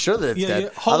got to make sure that it's dead. Yeah,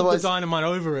 hold Otherwise, the dynamite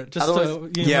over it just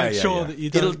otherwise- to make sure that you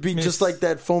don't it'll be miss. just like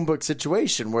that phone book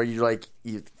situation where you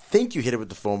think you hit it with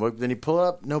the phone book, then you pull it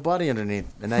up, no body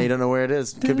underneath, and now you don't know where it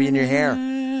is. It could be in your hair.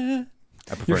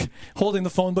 I prefer You're holding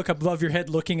the phone book above your head,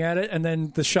 looking at it, and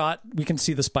then the shot, we can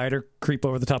see the spider creep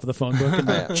over the top of the phone book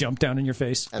and jump down in your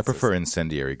face. I prefer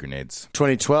incendiary grenades.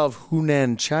 2012,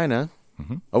 Hunan, China.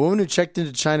 A woman who checked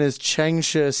into China's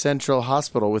Changsha Central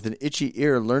Hospital with an itchy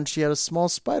ear learned she had a small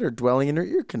spider dwelling in her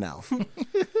ear canal.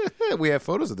 We have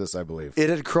photos of this, I believe.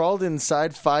 It had crawled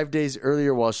inside 5 days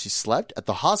earlier while she slept. At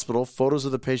the hospital, photos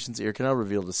of the patient's ear canal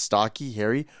revealed a stocky,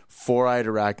 hairy, four-eyed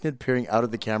arachnid peering out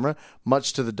of the camera,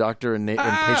 much to the doctor and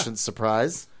patient's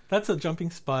surprise. That's a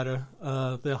jumping spider.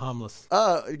 They're harmless.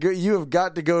 You have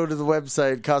got to go to the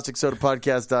website,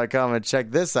 causticsodapodcast.com, and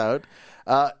check this out.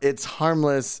 It's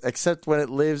harmless, except when it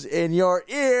lives in your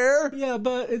ear. Yeah,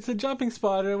 but it's a jumping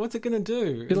spider. What's it going to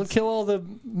do? It'll kill all the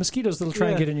mosquitoes that'll try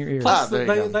and get in your ears. Plus, there you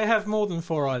go. they have more than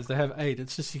 4 eyes. They have 8.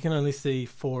 It's just you can only see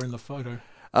 4 in the photo.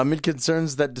 Amid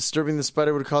concerns that disturbing the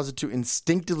spider would cause it to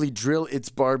instinctively drill its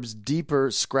barbs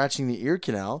deeper, scratching the ear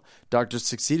canal, doctors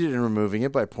succeeded in removing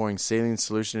it by pouring saline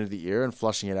solution into the ear and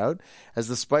flushing it out. As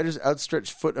the spider's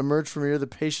outstretched foot emerged from her ear, the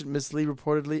patient, Miss Lee,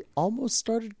 reportedly almost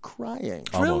started crying.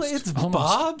 Drill Almost. its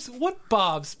barbs? What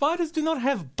barbs? Spiders do not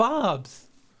have barbs.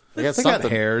 They got They got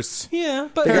something. hairs. Yeah,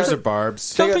 but Hairs are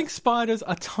barbs. jumping spiders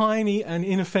are tiny and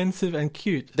inoffensive and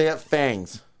cute. They got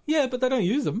fangs. Yeah, but they don't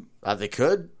use them. They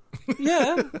could.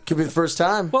 Yeah. Could be the first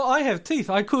time. Well, I have teeth.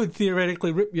 I could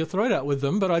theoretically rip your throat out with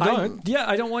them, but I don't.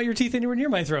 I don't want your teeth anywhere near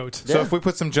my throat. So if we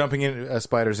put some jumping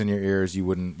spiders in your ears, you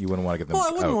wouldn't want to get them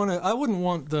Well, out. I wouldn't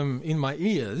want them in my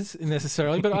ears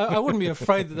necessarily, but I wouldn't be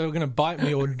afraid that they were going to bite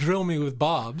me or drill me with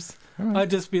barbs.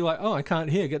 I'd just be like, oh, I can't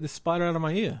hear. Get this spider out of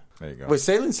my ear. There you go. With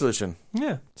saline solution.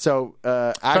 Yeah. So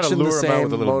Try to action the lure them out same,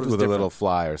 with a little motive's with a different. little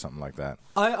fly or something like that.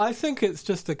 I think it's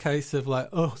just a case of like,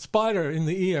 oh, spider in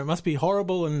the ear. It must be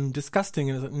horrible and disgusting.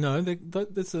 And it's like, no,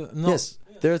 that's not. Yes.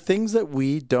 There are things that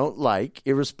we don't like,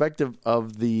 irrespective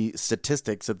of the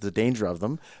statistics of the danger of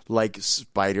them, like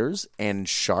spiders and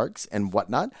sharks and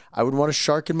whatnot. I wouldn't want a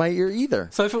shark in my ear either.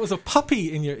 So if it was a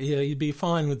puppy in your ear, you'd be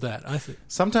fine with that, I think.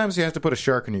 Sometimes you have to put a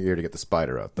shark in your ear to get the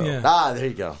spider out, though. Yeah. There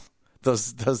you go.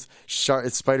 Those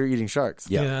spider eating sharks.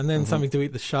 Yeah. And then something to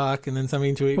eat the shark, and then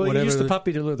something to eat Well, whatever. you use the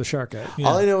puppy to lure the shark out. Yeah.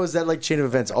 All I know is that chain of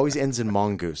events always ends in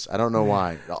mongoose. I don't know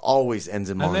why. It always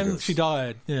ends in and mongoose. then she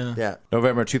died. Yeah. Yeah.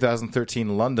 November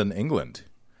 2013, London, England.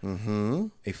 Mm-hmm.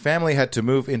 A family had to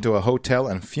move into a hotel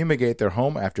and fumigate their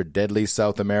home after deadly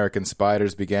South American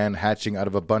spiders began hatching out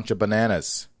of a bunch of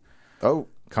bananas. Oh.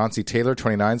 Concy Taylor,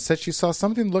 29, said she saw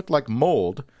something that looked like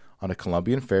mold on a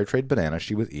Colombian fair trade banana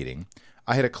she was eating.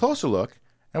 I had a closer look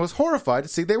and was horrified to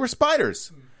see they were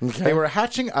spiders. Okay. They were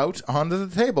hatching out onto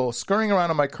the table, scurrying around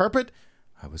on my carpet.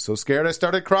 I was so scared I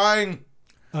started crying.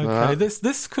 Okay,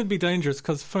 this could be dangerous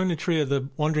because Phonotria, the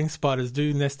wandering spiders,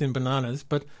 do nest in bananas,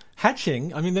 but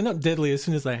hatching, I mean, they're not deadly as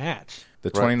soon as they hatch.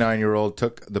 The 29-year-old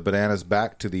took the bananas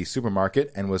back to the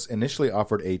supermarket and was initially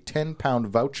offered a 10-pound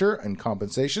voucher in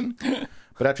compensation.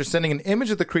 But after sending an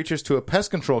image of the creatures to a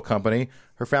pest control company,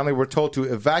 her family were told to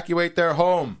evacuate their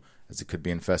home, as it could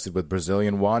be infested with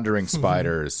Brazilian wandering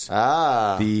spiders.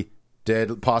 The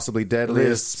possibly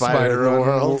deadliest spider in the on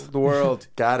world. the world.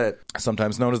 Got it.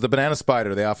 Sometimes known as the banana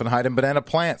spider, they often hide in banana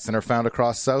plants and are found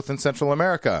across South and Central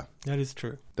America. That is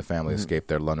true. The family escaped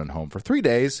their London home for 3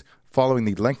 days. Following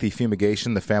the lengthy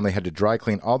fumigation, the family had to dry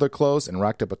clean all their clothes and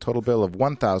racked up a total bill of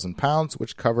 £1,000,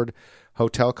 which covered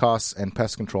hotel costs and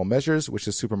pest control measures, which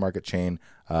the supermarket chain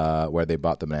where they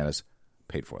bought the bananas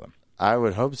paid for them. I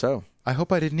would hope so. I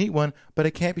hope I didn't eat one, but I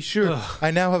can't be sure.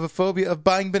 I now have a phobia of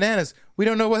buying bananas. We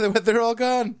don't know whether they're all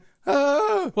gone.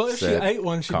 Ah, Well, if she said ate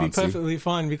one, she'd be Concy. perfectly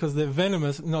fine because they're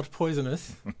venomous, not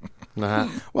poisonous.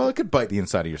 Well, it could bite the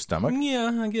inside of your stomach.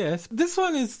 Yeah, I guess. This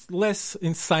one is less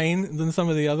insane than some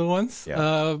of the other ones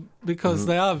because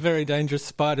they are very dangerous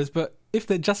spiders. But if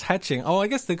they're just hatching, I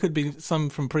guess there could be some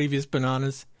from previous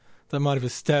bananas that might have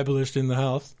established in the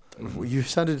house. You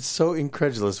sounded so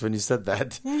incredulous when you said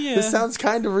that. Yeah. This sounds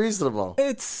kind of reasonable.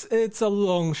 It's a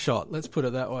long shot, let's put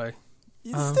it that way.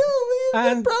 You you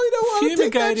And probably don't want to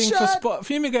take that shot.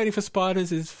 fumigating for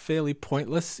spiders is fairly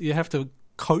pointless. You have to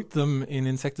coat them in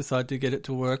insecticide to get it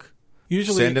to work.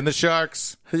 Usually, Send in the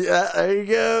sharks. Yeah, there you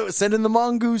go. Send in the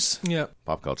mongoose. yeah,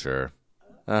 Pop culture.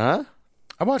 Uh-huh.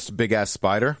 I watched Big Ass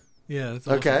Spider yeah. It's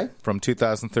awesome. Okay. from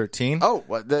 2013. Oh,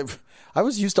 I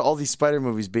was used to all these spider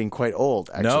movies being quite old,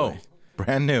 actually. No,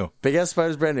 brand new. Big Ass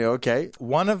Spider's brand new. Okay.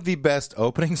 One of the best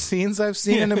opening scenes I've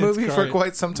seen in a Yeah, it's movie for great.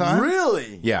 quite some time.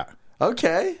 Really? Yeah.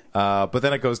 Okay. But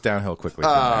then it goes downhill quickly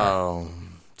from there. Oh.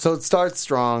 So it starts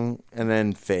strong and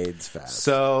then fades fast.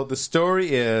 So the story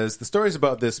is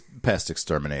about this pest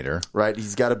exterminator. Right?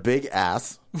 He's got a big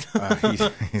ass.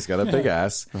 He's got a big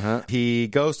ass. He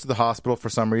goes to the hospital for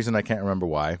some reason. I can't remember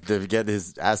why. Did he get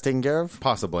his ass taken care of?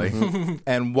 Possibly.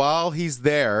 And while he's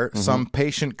there, some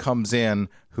patient comes in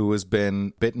who has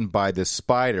been bitten by this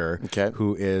spider,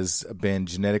 who has been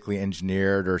genetically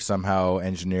engineered or somehow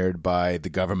engineered by the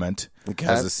government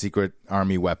as a secret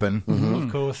army weapon. Of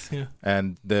course, yeah.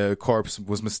 And the corpse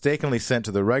was mistakenly sent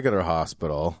to the regular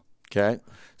hospital. Okay.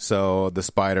 So the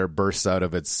spider bursts out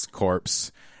of its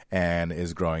corpse and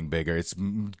is growing bigger. It's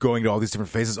going to all these different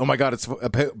phases. Oh my God, it's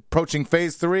approaching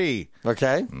phase 3.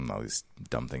 Okay. And all these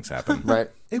dumb things happen. Right.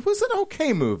 It was an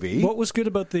okay movie. What was good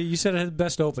about you said it had the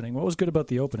best opening. What was good about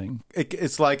the opening?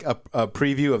 It's like a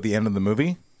preview of the end of the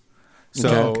movie. So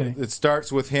Okay. it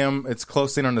starts with him. It's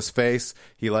close in on his face.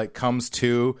 He comes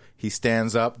to. He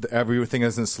stands up. Everything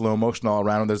is in slow motion all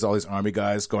around him. There's all these army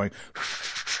guys going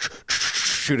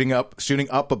shooting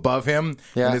up above him.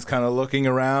 Yeah. And he's kind of looking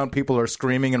around. People are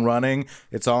screaming and running.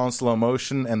 It's all in slow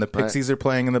motion, and the Pixies are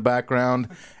playing in the background.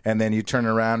 And then you turn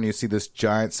around and you see this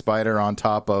giant spider on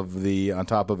top of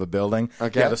a building.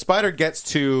 Okay. Yeah, the spider gets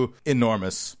to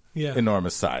enormous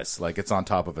size. Like it's on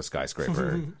top of a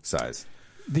skyscraper size.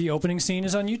 The opening scene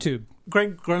is on YouTube.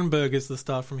 Greg Grunberg is the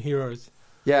star from Heroes.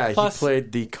 Yeah, Plus- he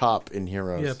played the cop in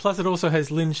Heroes. Yeah, plus it also has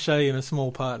Lynn Shay in a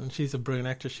small part, and she's a brilliant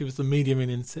actress. She was the medium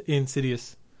in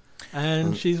Insidious.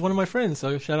 And she's one of my friends,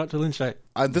 so shout out to Lynn Shay.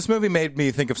 This movie made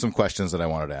me think of some questions that I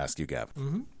wanted to ask you, Gav.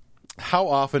 Mm-hmm. How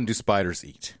often do spiders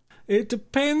eat? It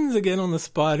depends, again, on the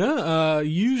spider.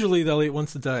 Usually they'll eat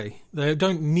once a day. They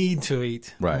don't need to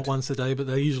eat Right. once a day, but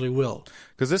they usually will.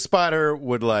 Because this spider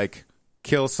would, like,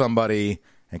 kill somebody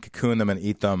and cocoon them and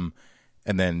eat them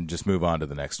and then just move on to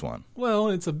the next one. Well,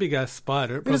 it's a big-ass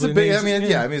spider. It It's a probably big,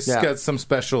 needs- it's got some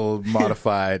special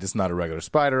modified. It's not a regular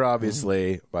spider,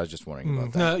 obviously. But I was just wondering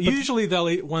about that. No, usually they'll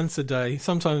eat once a day,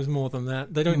 sometimes more than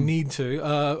that. They don't need to.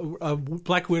 A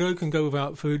black widow can go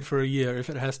without food for a year if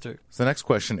it has to. So the next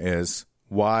question is,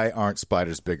 why aren't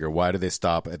spiders bigger? Why do they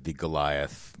stop at the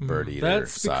Goliath bird eater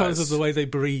That's size? because of the way they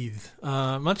breathe.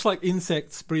 Much like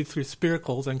insects breathe through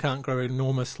spiracles and can't grow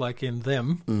enormous like in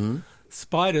them,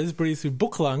 spiders breathe through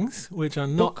book lungs, which are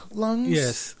not... Book lungs?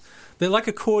 Yes. They're like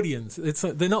accordions.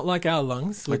 They're not like our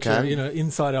lungs, which are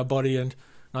inside our body and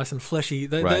nice and fleshy.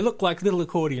 They Right. look like little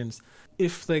accordions.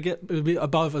 If they get a bit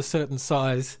above a certain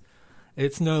size,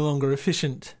 it's no longer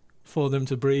efficient for them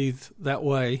to breathe that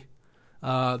way.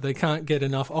 They can't get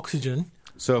enough oxygen.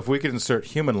 So if we could insert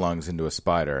human lungs into a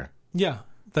spider, Yeah.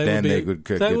 Then they could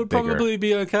they get would bigger. probably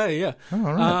be okay, yeah. Oh,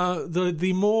 all right.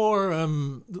 The more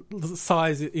the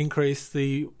size increase,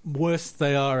 the worse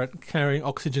they are at carrying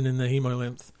oxygen in the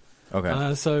hemolymph.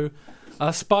 okay. So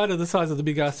a spider the size of the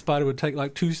big-ass spider would take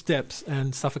like 2 steps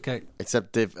and suffocate.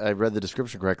 Except if I read the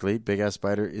description correctly, Big Ass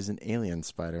Spider is an alien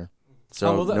spider.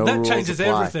 So that no rules changes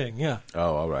apply. everything, yeah.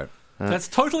 Oh, all right. That's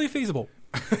totally feasible.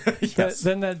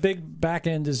 Then that big back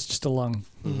end is just a lung,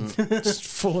 just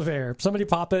full of air. Somebody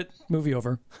pop it. Movie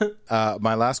over.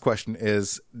 My last question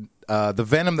is, the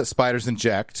venom that spiders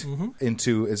inject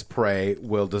into its prey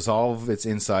will dissolve its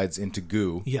insides into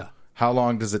goo. Yeah. How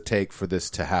long does it take for this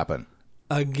to happen?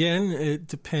 Again, it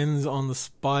depends on the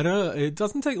spider. It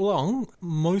doesn't take long.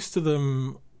 Most of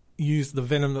them use the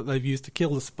venom that they've used to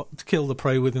kill the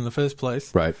prey with in the first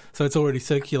place. Right. So it's already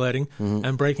circulating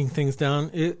and breaking things down.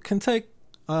 It can take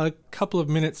a couple of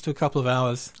minutes to a couple of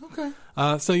hours. Okay.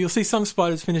 So you'll see some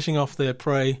spiders finishing off their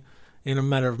prey in a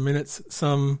matter of minutes.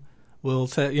 Some will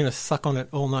suck on it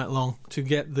all night long to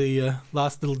get the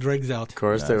last little dregs out. Of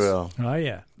course they will. Oh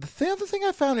yeah. The other thing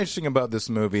I found interesting about this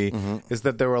movie is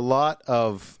that there were a lot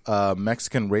of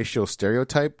Mexican racial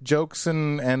stereotype jokes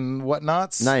and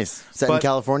whatnots. Nice. Set in But-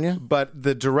 California? But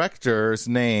the director's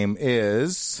name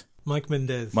is Mike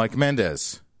Mendez. Mike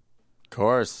Mendez. Of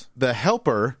course. The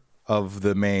helper of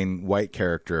the main white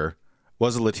character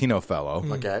was a Latino fellow.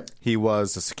 Okay. He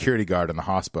was a security guard in the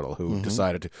hospital who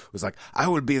was like, I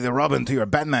would be the Robin to your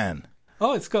Batman.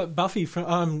 Oh, it's got Buffy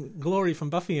from Glory from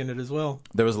Buffy in it as well.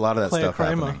 There was a lot of that Claire stuff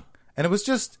Kramer. happening. And it was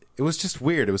just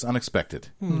weird. It was unexpected.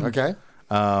 Okay.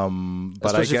 But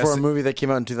Especially I guess for a movie that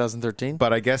came out in 2013.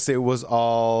 But I guess it was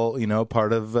all,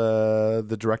 part of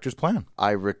the director's plan.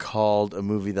 I recalled a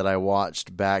movie that I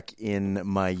watched back in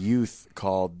my youth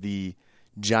called The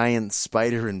Giant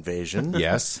Spider Invasion.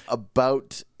 Yes.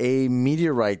 About a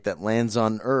meteorite that lands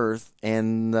on Earth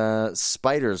and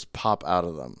spiders pop out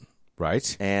of them.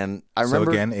 Right. And I remember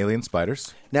So again, alien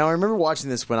spiders. Now I remember watching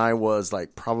this when I was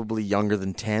like probably younger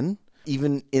than 10.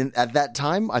 Even at that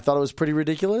time, I thought it was pretty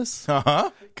ridiculous. Uh-huh.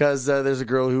 Because there's a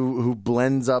girl who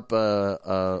blends up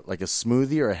like a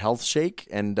smoothie or a health shake,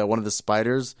 and one of the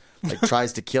spiders like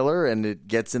tries to kill her, and it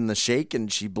gets in the shake,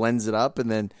 and she blends it up, and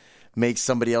then makes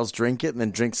somebody else drink it, and then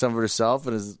drinks some of it herself,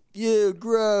 and is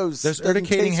gross. There's Doesn't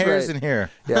urticating taste hairs right. in here.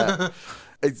 Yeah.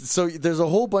 So there's a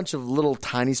whole bunch of little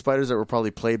tiny spiders that were probably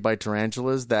played by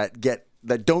tarantulas that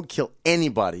don't kill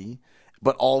anybody,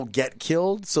 but all get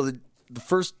killed. So the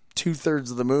first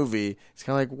 2/3 of the movie, it's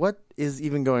kind of like, what is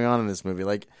even going on in this movie?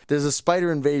 Like, there's a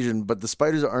spider invasion, but the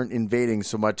spiders aren't invading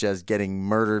so much as getting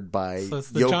murdered by So it's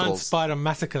the yokels. giant spider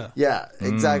massacre. Yeah,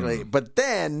 exactly. But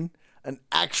then an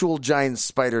actual giant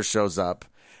spider shows up,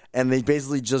 and they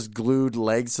basically just glued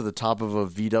legs to the top of a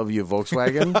VW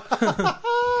Volkswagen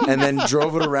and then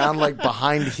drove it around like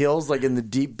behind hills, like in the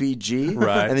deep BG.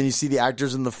 Right. And then you see the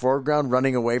actors in the foreground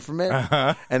running away from it.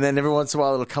 And then every once in a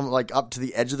while it'll come like up to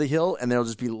the edge of the hill, and there'll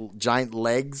just be giant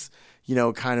legs,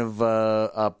 kind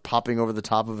of popping over the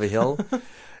top of a hill.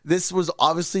 This was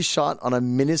obviously shot on a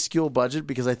minuscule budget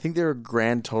because I think there were a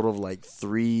grand total of like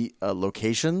 3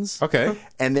 locations. Okay.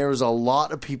 And there was a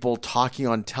lot of people talking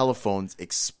on telephones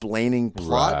explaining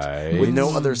plot Right. with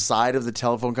no other side of the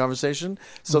telephone conversation.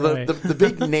 So Right. the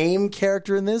big name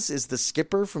character in this is the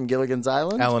skipper from Gilligan's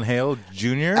Island. Alan Hale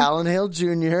Jr. Alan Hale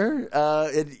Jr.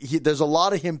 There's a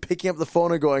lot of him picking up the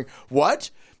phone and going, "What?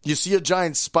 You see a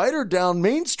giant spider down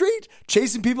Main Street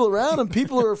chasing people around and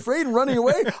people are afraid and running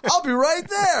away? I'll be right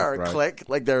there. Right. Click.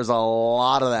 Like there's a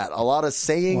lot of that. A lot of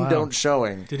saying, Wow. don't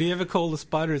showing. Did he ever call the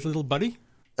spider his little buddy?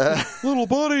 Little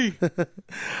buddy.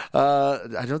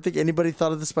 I don't think anybody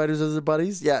thought of the spiders as their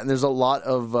buddies. Yeah, and there's a lot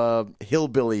of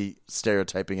hillbilly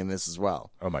stereotyping in this as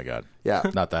well. Oh my God. Yeah.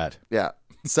 Not that. Yeah.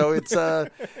 So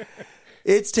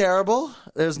it's terrible.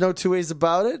 There's no two ways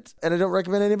about it, and I don't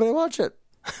recommend anybody watch it.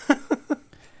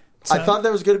 I thought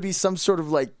there was going to be some sort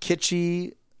of like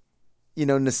kitschy,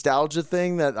 nostalgia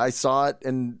thing that I saw it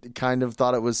and kind of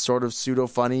thought it was sort of pseudo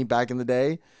funny back in the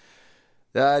day.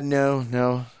 No,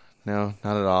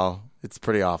 not at all. It's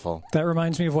pretty awful. That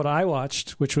reminds me of what I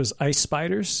watched, which was Ice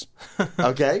Spiders.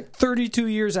 Okay. 32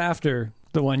 years after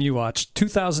the one you watched,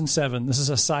 2007. This is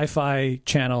a Sci-Fi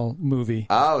Channel movie.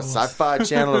 Oh, Sci-Fi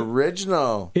Channel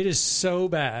original. It is so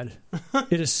bad.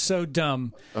 It is so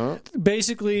dumb.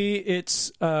 Basically,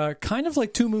 it's kind of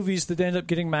like two movies that end up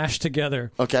getting mashed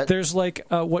together. Okay. There's like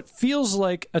what feels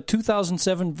like a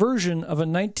 2007 version of a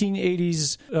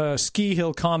 1980s ski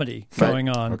hill comedy going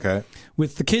on. Okay.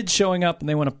 With the kids showing up and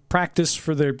they want to practice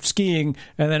for their skiing,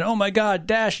 and then, oh my God,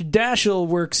 Dashiell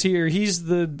works here. He's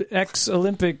the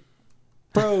ex-Olympic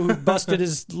pro who busted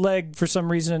his leg for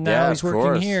some reason and now Yeah, he's of working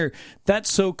course. here.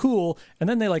 That's so cool. And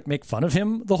then they like make fun of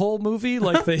him the whole movie.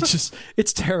 Like they just,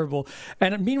 it's terrible.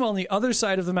 And meanwhile, on the other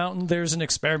side of the mountain, there's an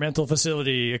experimental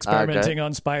facility experimenting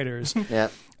on spiders. Yeah.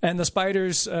 And the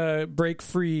spiders break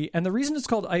free. And the reason it's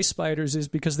called Ice Spiders is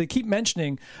because they keep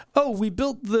mentioning, oh, we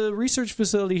built the research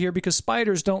facility here because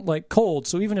spiders don't like cold.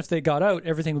 So even if they got out,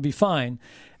 everything would be fine.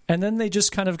 And then they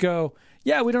just kind of go,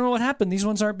 yeah, we don't know what happened. These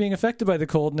ones aren't being affected by the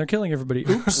cold and they're killing everybody.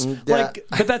 Oops. Yeah.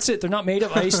 But that's it. They're not made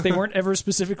of ice. They weren't ever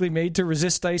specifically made to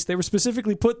resist ice. They were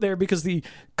specifically put there because the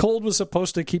cold was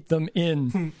supposed to keep them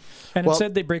in. And Well-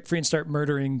 instead they break free and start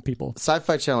murdering people.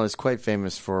 Sci-Fi Channel is quite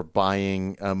famous for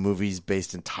buying movies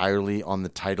based entirely on the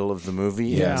title of the movie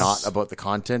Yes. and not about the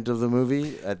content of the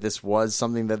movie. This was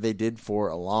something that they did for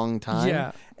a long time.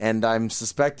 Yeah. And I'm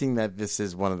suspecting that this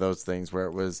is one of those things where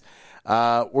it was,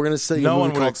 we're going to sell you a No movie one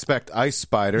would called... expect ice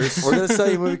spiders. We're going to sell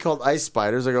you a movie called Ice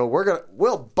Spiders. I go,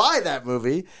 we'll buy that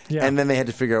movie. Yeah. And then they had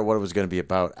to figure out what it was going to be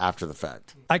about after the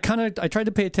fact. I tried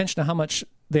to pay attention to how much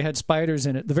they had spiders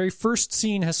in it. The very first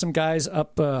scene has some guys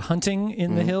up hunting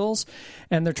in the hills,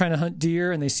 and they're trying to hunt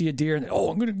deer, and they see a deer, and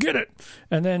I'm going to get it.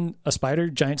 And then a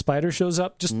giant spider shows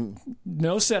up. Just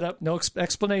no setup, no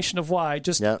explanation of why.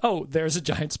 Just there's a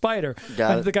giant spider.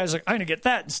 Got and it. the guy's like, I'm going to get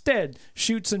that instead.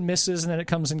 Shoots and misses, and then it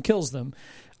comes and kills them.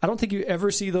 I don't think you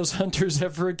ever see those hunters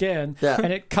ever again. Yeah.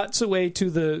 And it cuts away to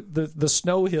the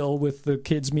snow hill with the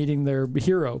kids meeting their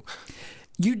hero.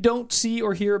 You don't see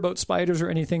or hear about spiders or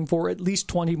anything for at least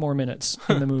 20 more minutes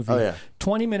in the movie. Oh, yeah.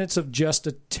 20 minutes of just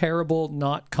a terrible,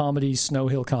 not comedy, snow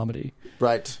hill comedy.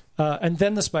 Right. And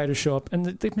then the spiders show up, and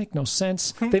they make no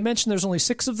sense. They mention there's only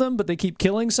 6 of them, but they keep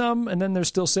killing some, and then there's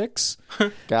still 6.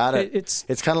 Got it.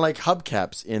 It's kind of like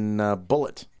hubcaps in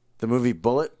Bullet, the movie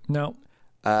Bullet. no.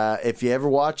 If you ever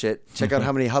watch it, check out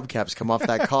how many hubcaps come off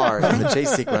that car in the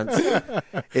chase sequence.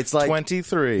 It's like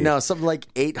 23. No, something like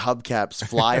 8 hubcaps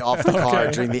fly off the car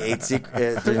during the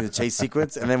during the chase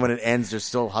sequence, and then when it ends, there's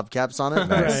still hubcaps on it.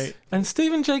 Right. And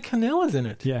Stephen J. Cannell is in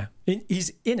it. Yeah.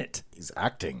 He's in it. He's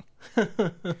acting.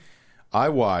 I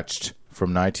watched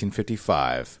from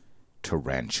 1955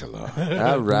 Tarantula.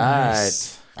 All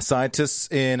right.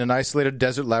 Scientists in an isolated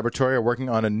desert laboratory are working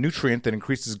on a nutrient that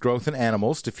increases growth in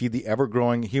animals to feed the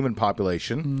ever-growing human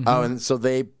population. Oh, and so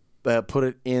they put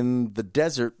it in the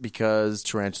desert because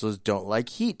tarantulas don't like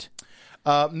heat.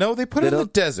 No, they put it in the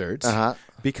desert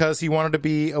because he wanted to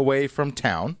be away from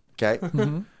town. Okay.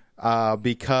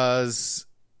 Because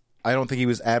I don't think he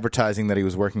was advertising that he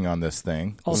was working on this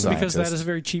thing. Also because that Scientist. is a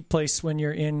very cheap place when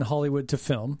you're in Hollywood to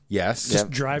film. Yes. Just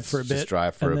drive for a bit. Just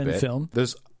drive for and a then bit. film.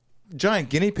 There's giant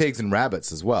guinea pigs and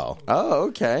rabbits as well, Oh,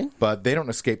 okay. but they don't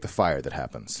escape the fire that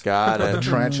happens. Got The it.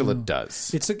 tarantula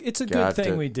does. It's a good Got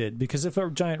thing it. we did, because if a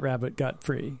giant rabbit got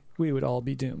free, we would all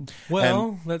be doomed.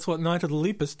 Well, that's what Night of the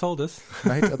Lepus told us.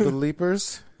 Night of the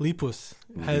Leapers Lepus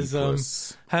has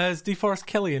Lepus. DeForest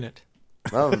Kelly in it.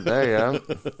 Oh, there you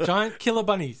go. Giant killer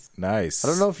bunnies. Nice. I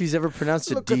don't know if he's ever pronounced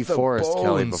it Look at the DeForest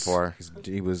Kelly bones. before.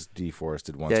 He was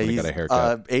deforested once Yeah, when he he's got a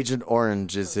haircut. Agent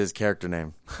Orange is his character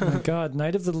name. Oh my God,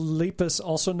 Night of the Lepus,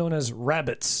 also known as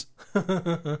Rabbits, is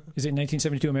a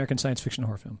 1972 American science fiction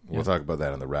horror film. We'll talk about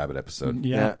that in the rabbit episode.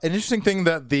 Yeah. An interesting thing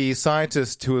that the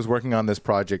scientist who was working on this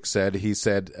project said, it's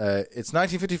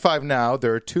 1955 now.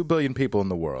 There are 2 billion people in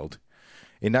the world.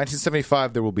 In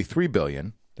 1975, there will be 3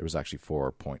 billion. there was actually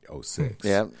 4.06.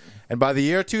 Yeah. And by the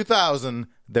year 2000,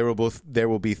 there will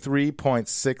be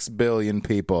 3.6 billion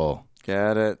people.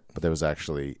 Got it. But there was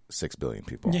actually 6 billion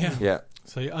people. Yeah. Yeah.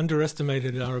 So you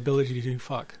underestimated our ability to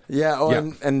fuck. Yeah. Oh, Yeah.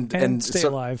 And stay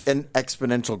alive. And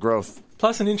exponential growth.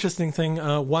 Plus, an interesting thing: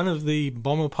 one of the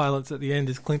bomber pilots at the end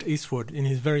is Clint Eastwood in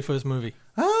his very first movie.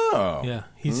 Oh. Yeah,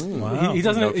 he's Wow. he I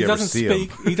don't know doesn't if he you ever doesn't see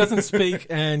speak him. he doesn't speak,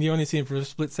 and you only see him for a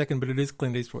split second. But it is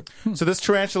Clint Eastwood. So this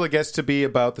tarantula gets to be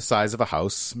about the size of a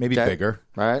house, maybe Okay. bigger.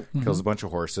 Right. Kills a bunch of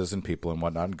horses and people and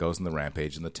whatnot and goes on the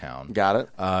rampage in the town. Got it.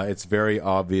 It's very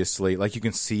obviously, like you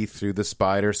can see through the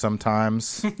spider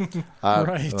sometimes.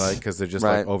 Right. Because they're just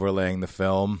Right. like overlaying the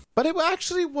film. But it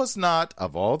actually was not,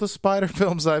 of all the spider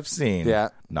films I've seen, Yeah.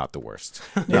 not the worst.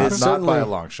 is Not by certainly- a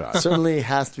long shot. Certainly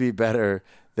has to be better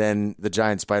than the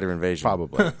giant spider invasion.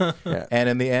 Probably. Yeah. And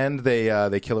in the end,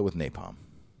 they kill it with napalm.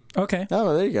 Okay. Oh,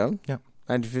 well, there you go. Yeah.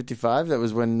 1955. That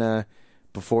was when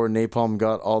before napalm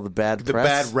got all the bad The press.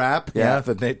 bad rap, Yeah.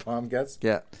 that napalm gets.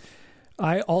 Yeah.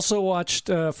 I also watched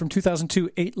from 2002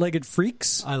 Eight-Legged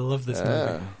Freaks. I love this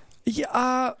movie.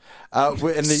 Yeah. And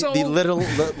the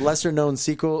So- lesser known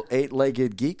sequel,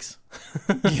 Eight-Legged Geeks.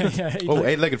 yeah. Oh,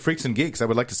 Eight-Legged Freaks and Geeks. I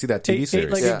would like to see that TV series.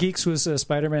 Eight-Legged Yeah. Geeks was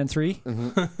Spider-Man 3.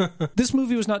 This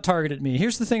movie was not targeted at me.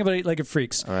 Here's the thing about Eight-Legged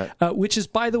Freaks, All right. which is,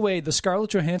 by the way, the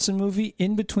Scarlett Johansson movie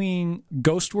in between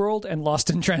Ghost World and Lost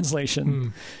in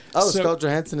Translation. Oh, So- Scarlett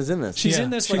Johansson is in this. She's Yeah. in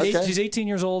this. Okay. She's 18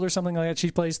 years old or something like that.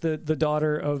 She plays the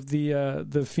daughter of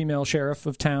the female sheriff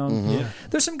of town. Yeah.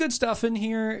 There's some good stuff in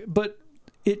here, but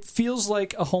it feels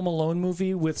like a Home Alone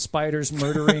movie with spiders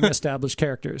murdering established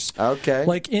characters. Okay.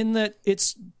 Like in that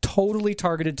it's totally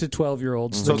targeted to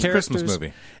 12-year-olds. So it's a Christmas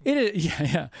movie. It is,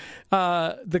 yeah.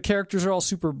 The characters are all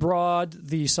super broad.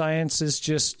 The science is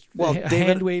just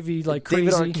hand wavy like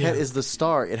David crazy. Arquette is the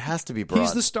star. It has to be broad.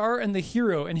 He's the star and the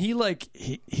hero, and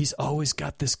he's always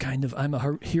got this kind of I'm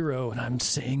a hero and I'm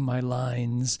saying my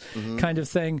lines kind of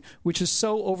thing, which is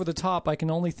so over the top. I can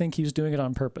only think he was doing it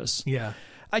on purpose. Yeah.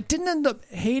 I didn't end up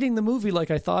hating the movie like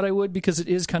I thought I would because it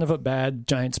is kind of a bad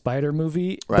giant spider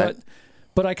movie. Right.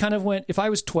 But I kind of went, if I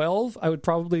was 12, I would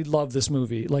probably love this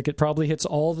movie. Like it probably hits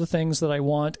all the things that I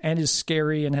want and is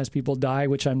scary and has people die,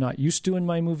 which I'm not used to in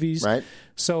my movies. Right.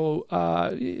 So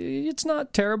it's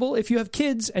not terrible. If you have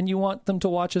kids and you want them to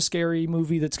watch a scary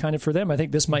movie that's kind of for them, I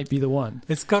think this might be the one.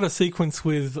 It's got a sequence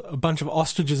with a bunch of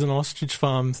ostriches and ostrich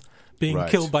farms being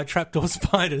Right. killed by trapdoor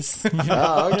spiders.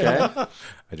 Oh, okay.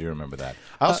 I do remember that.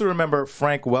 I also remember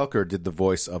Frank Welker did the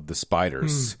voice of the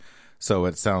spiders. So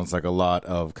it sounds like a lot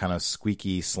of kind of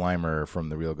squeaky Slimer from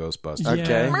the real Ghostbusters.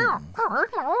 Okay.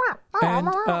 And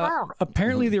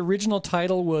apparently the original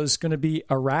title was going to be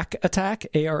Iraq Attack,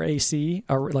 A-R-A-C,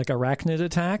 like Arachnid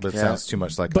Attack. But it sounds too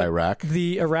much like But Iraq.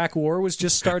 the Iraq War was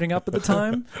just starting up at the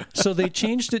time, so they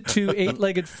changed it to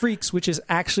Eight-Legged Freaks, which is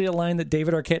actually a line that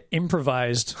David Arquette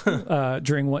improvised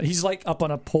during one. He's like up on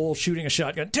a pole shooting a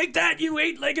shotgun. Take that, you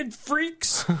eight-legged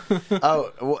freaks!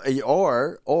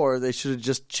 Or they should have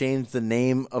just changed the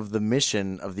name of the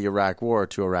mission of the Iraq War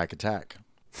to Iraq Attack.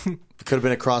 It could have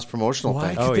been a cross-promotional Why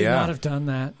thing. could Oh, they yeah. not have done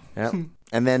that? Yeah.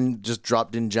 And then just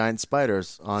dropped in giant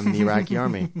spiders on the Iraqi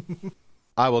army.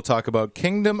 I will talk about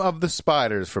Kingdom of the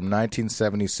Spiders from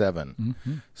 1977,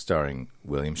 starring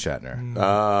William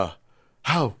Shatner.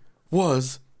 How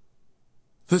was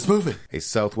this movie? A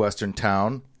southwestern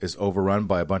town is overrun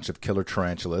by a bunch of killer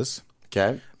tarantulas.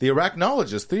 Okay. The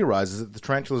arachnologist theorizes that the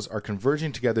tarantulas are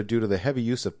converging together due to the heavy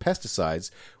use of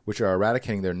pesticides, which are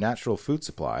eradicating their natural food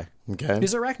supply. Okay.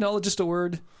 Is arachnologist a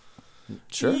word?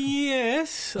 Sure.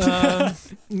 Yes.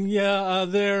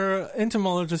 They're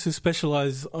entomologists who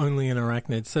specialize only in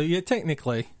arachnids. So, yeah,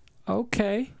 technically,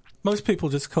 Okay. most people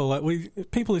just call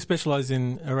it. People who specialize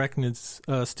in arachnids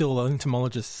are still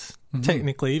entomologists,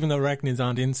 technically, even though arachnids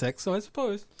aren't insects, so I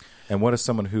suppose. And what is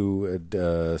someone who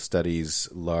studies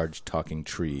large talking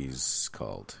trees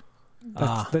called?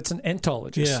 That's an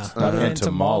entologist. Yeah. Not an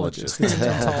Entomologist. entomologist. It's an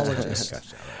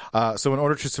entologist. So in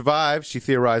order to survive, she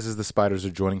theorizes the spiders are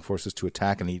joining forces to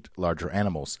attack and eat larger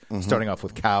animals, starting off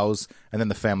with cows, and then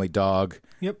the family dog,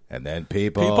 Yep. and then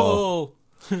people.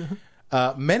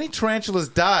 Many tarantulas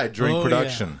died during Oh,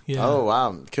 production. Yeah. Oh,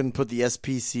 wow. Couldn't put the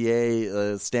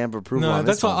SPCA stamp of approval No, on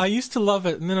that's this why one. I used to love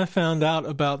it, and then I found out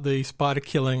about the spider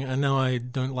killing, and now I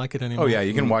don't like it anymore. Oh, yeah,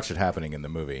 you can watch it happening in the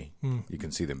movie. You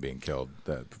can see them being killed,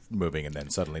 moving, and then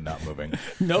suddenly not moving.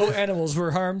 No animals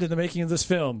were harmed in the making of this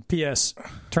film. P.S.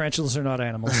 Tarantulas are not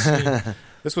animals.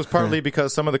 This was partly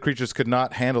because some of the creatures could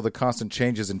not handle the constant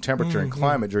changes in temperature and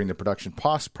climate during the production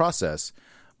process,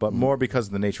 but more because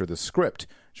of the nature of the script.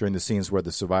 During the scenes where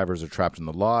the survivors are trapped in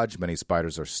the lodge, many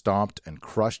spiders are stomped and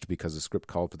crushed because the script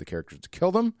called for the characters to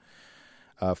kill them.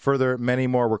 Further, many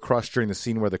more were crushed during the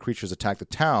scene where the creatures attacked the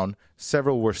town.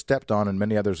 Several were stepped on, and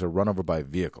many others were run over by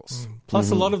vehicles. Plus,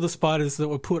 a lot of the spiders that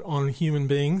were put on human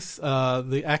beings,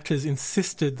 the actors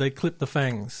insisted they clip the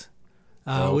fangs,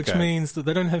 which means that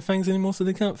they don't have fangs anymore, so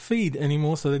they can't feed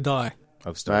anymore, so they die.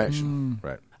 Of starvation.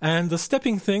 Right. And the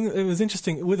stepping thing, it was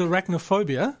interesting. With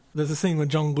arachnophobia, there's a scene where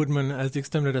John Goodman, as the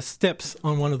exterminator, steps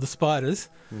on one of the spiders.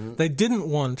 They didn't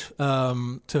want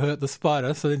to hurt the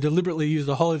spider, so they deliberately used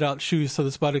a hollowed-out shoe so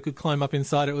the spider could climb up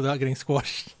inside it without getting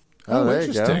squashed. Oh, there you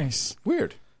go. interesting. Nice.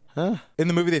 Weird. Huh? In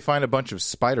the movie, they find a bunch of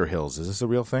spider hills. Is this a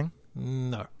real thing?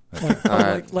 No.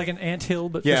 Like an anthill,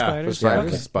 but for spiders.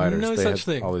 For spiders. No They such have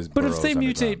thing. all these But if burrows they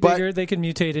underground. mutate But- bigger, they can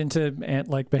mutate into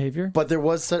ant-like behavior. But there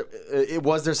was there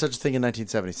such a thing in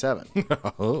 1977?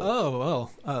 Oh,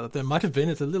 well, there might have been.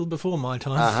 It's a little before my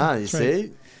time. Uh-huh, you right.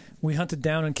 see? We hunted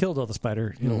down and killed all the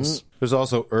spider hills. There's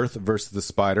also Earth versus the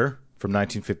Spider from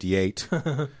 1958.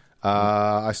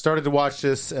 I started to watch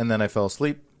this, and then I fell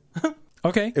asleep.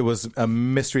 Okay. It was a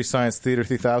Mystery Science Theater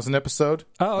 3000 episode.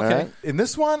 Oh, okay. All right. In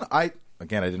this one, I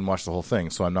didn't watch the whole thing,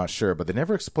 so I'm not sure, but they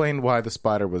never explained why the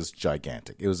spider was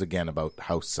gigantic. It was, again, about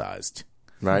house-sized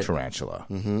Right. tarantula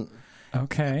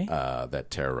Okay. that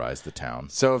terrorized the town.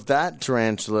 So if that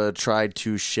tarantula tried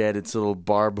to shed its little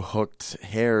barb-hooked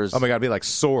hairs, Oh, my God, it'd be like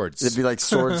swords. it'd be like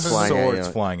swords flying at Swords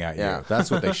you. flying at you. Yeah.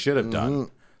 That's what they should have done.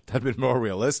 That'd been more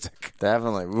realistic.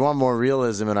 Definitely. We want more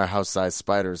realism in our house-sized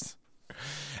spiders.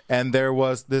 And there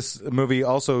was this movie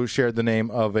also shared the name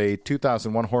of a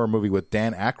 2001 horror movie with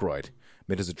Dan Aykroyd,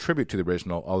 made as a tribute to the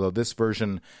original, although this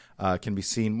version can be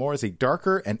seen more as a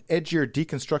darker and edgier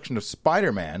deconstruction of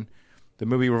Spider-Man. The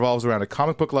movie revolves around a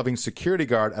comic book-loving security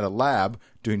guard at a lab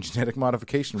doing genetic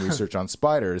modification research on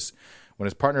spiders. When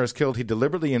his partner is killed, he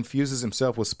deliberately infuses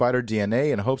himself with spider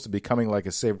DNA in hopes of becoming like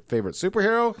his favorite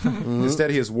superhero. Instead,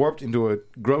 he is warped into a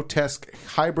grotesque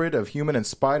hybrid of human and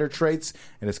spider traits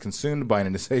and is consumed by an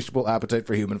insatiable appetite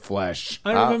for human flesh.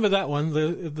 I remember that one.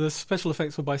 The special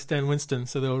effects were by Stan Winston,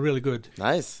 so they were really good.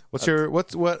 Nice. Let's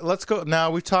go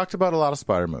now. We've talked about a lot of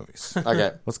spider movies.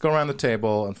 Okay. Let's go around the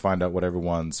table and find out what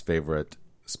everyone's favorite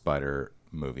spider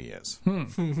movie is.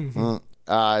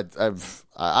 I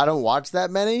don't watch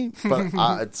that many,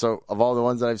 but so of all the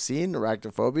ones that I've seen,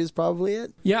 Arachnophobia is probably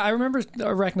it. Yeah, I remember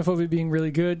Arachnophobia being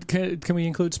really good. Can we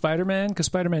include Spider-Man? Because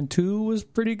Spider-Man 2 was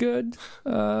pretty good.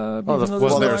 Was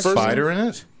there a first one? spider in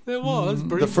it? There was,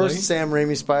 briefly. The first Sam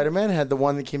Raimi Spider-Man had the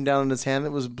one that came down in his hand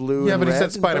that was blue. Yeah, and but he red.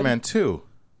 said Spider-Man 2.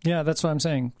 Yeah, that's what I'm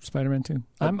saying. Spider-Man 2.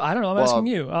 I don't know. I'm asking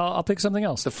you. I'll pick something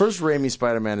else. The first Raimi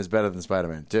Spider-Man is better than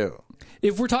Spider-Man 2.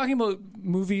 If we're talking about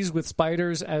movies with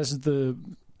spiders as the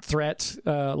threat,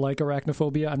 like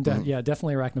Arachnophobia,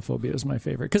 definitely Arachnophobia is my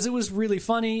favorite because it was really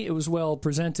funny. It was well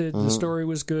presented. The story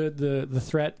was good. The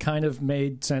threat kind of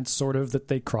made sense, sort of, that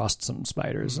they crossed some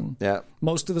spiders, and Yeah.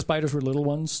 most of the spiders were little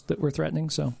ones that were threatening.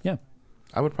 So yeah,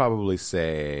 I would probably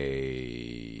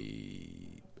say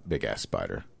Big Ass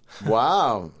Spider,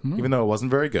 Wow. even though it wasn't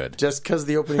very good. Just because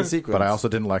the opening sequence. But I also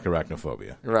didn't like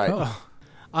Arachnophobia. Right.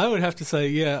 I would have to say,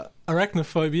 yeah,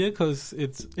 Arachnophobia, because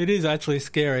it is actually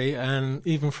scary, and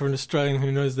even for an Australian who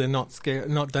knows they're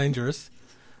not dangerous,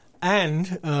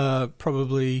 and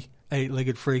probably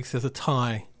Eight-Legged Freaks as a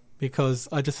tie, because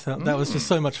I just felt that was just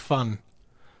so much fun,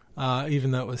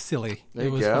 even though it was silly. There it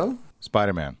you was go. fun.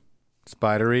 Spider-Man.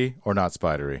 Spidery or not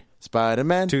spidery?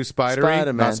 Spider-Man. Too spidery,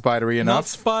 Spider-Man. not spidery Not enough.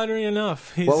 spidery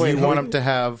enough. He's, Well, wait, You who- want him to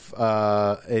have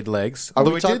 8 legs. Are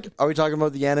Although we, we talk- did are we talking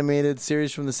about the animated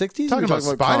series from the 60s? talking or are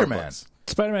about we comic Spider-Man. books?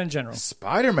 Spider-Man in general.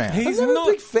 Spider-Man. He's I'm not not-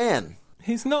 a big fan.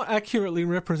 he's not accurately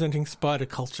representing spider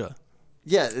culture.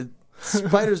 Yeah,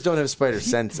 spiders don't have spider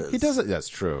senses. He does it. That's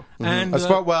true. And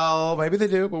Well, maybe they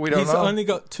do, but we don't he's know. only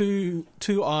got two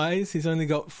eyes. He's only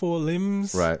got 4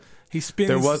 limbs. Right. He spins.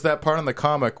 There was that part in the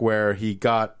comic where he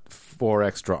got 4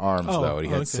 extra arms, Oh, though. He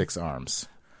had okay. 6 arms.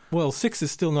 Well, 6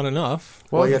 is still not enough.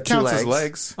 Well, he it had 2 counts as legs.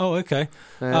 legs. Oh, okay.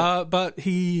 Yeah. But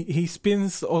he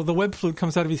spins, or the web fluid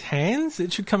comes out of his hands.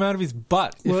 It should come out of his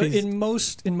butt. If Well, he's-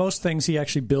 in most things, he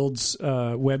actually builds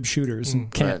web shooters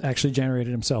and can't Right. actually generate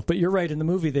it himself. But you're right. In the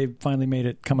movie, they finally made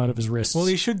it come out of his wrists. well,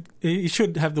 he should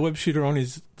have the web shooter on the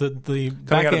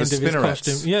back out of end the of his spinnerets.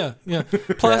 costume. Yeah.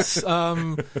 Plus,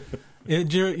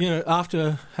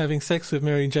 after having sex with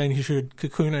Mary Jane, he should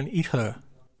cocoon and eat her.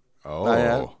 Oh.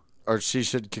 Yeah. Or she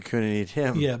should cocoon and eat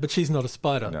him. Yeah, but she's not a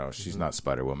spider. No, she's not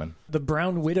Spider-Woman. The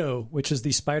Brown Widow, which is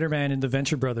the Spider-Man in the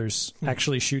Venture Brothers,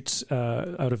 actually shoots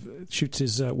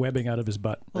his webbing out of his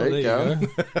butt. Well, There you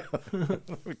go.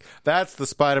 That's the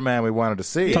Spider-Man we wanted to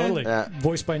see. Totally. Yeah.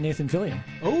 Voiced by Nathan Fillion.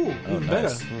 Oh, even better.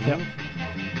 nice. Yep.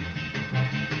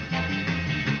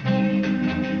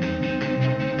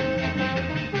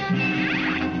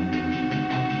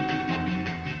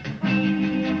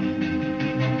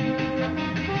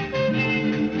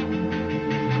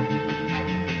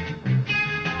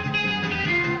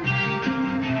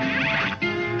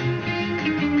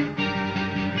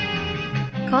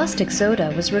 Caustic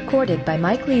Soda was recorded by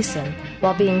Mike Leeson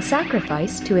while being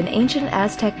sacrificed to an ancient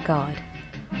Aztec god.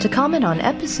 To comment on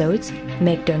episodes,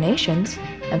 make donations,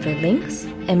 and for links,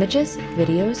 images,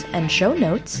 videos, and show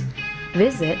notes,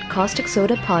 visit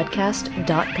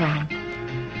CausticSodaPodcast.com.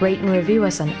 Rate and review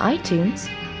us on iTunes,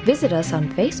 visit us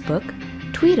on Facebook,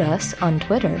 tweet us on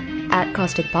Twitter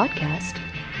 @CausticPodcast,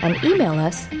 and email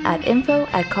us at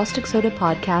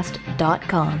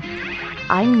info@CausticSodaPodcast.com.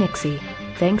 I'm Nixie.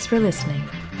 Thanks for listening.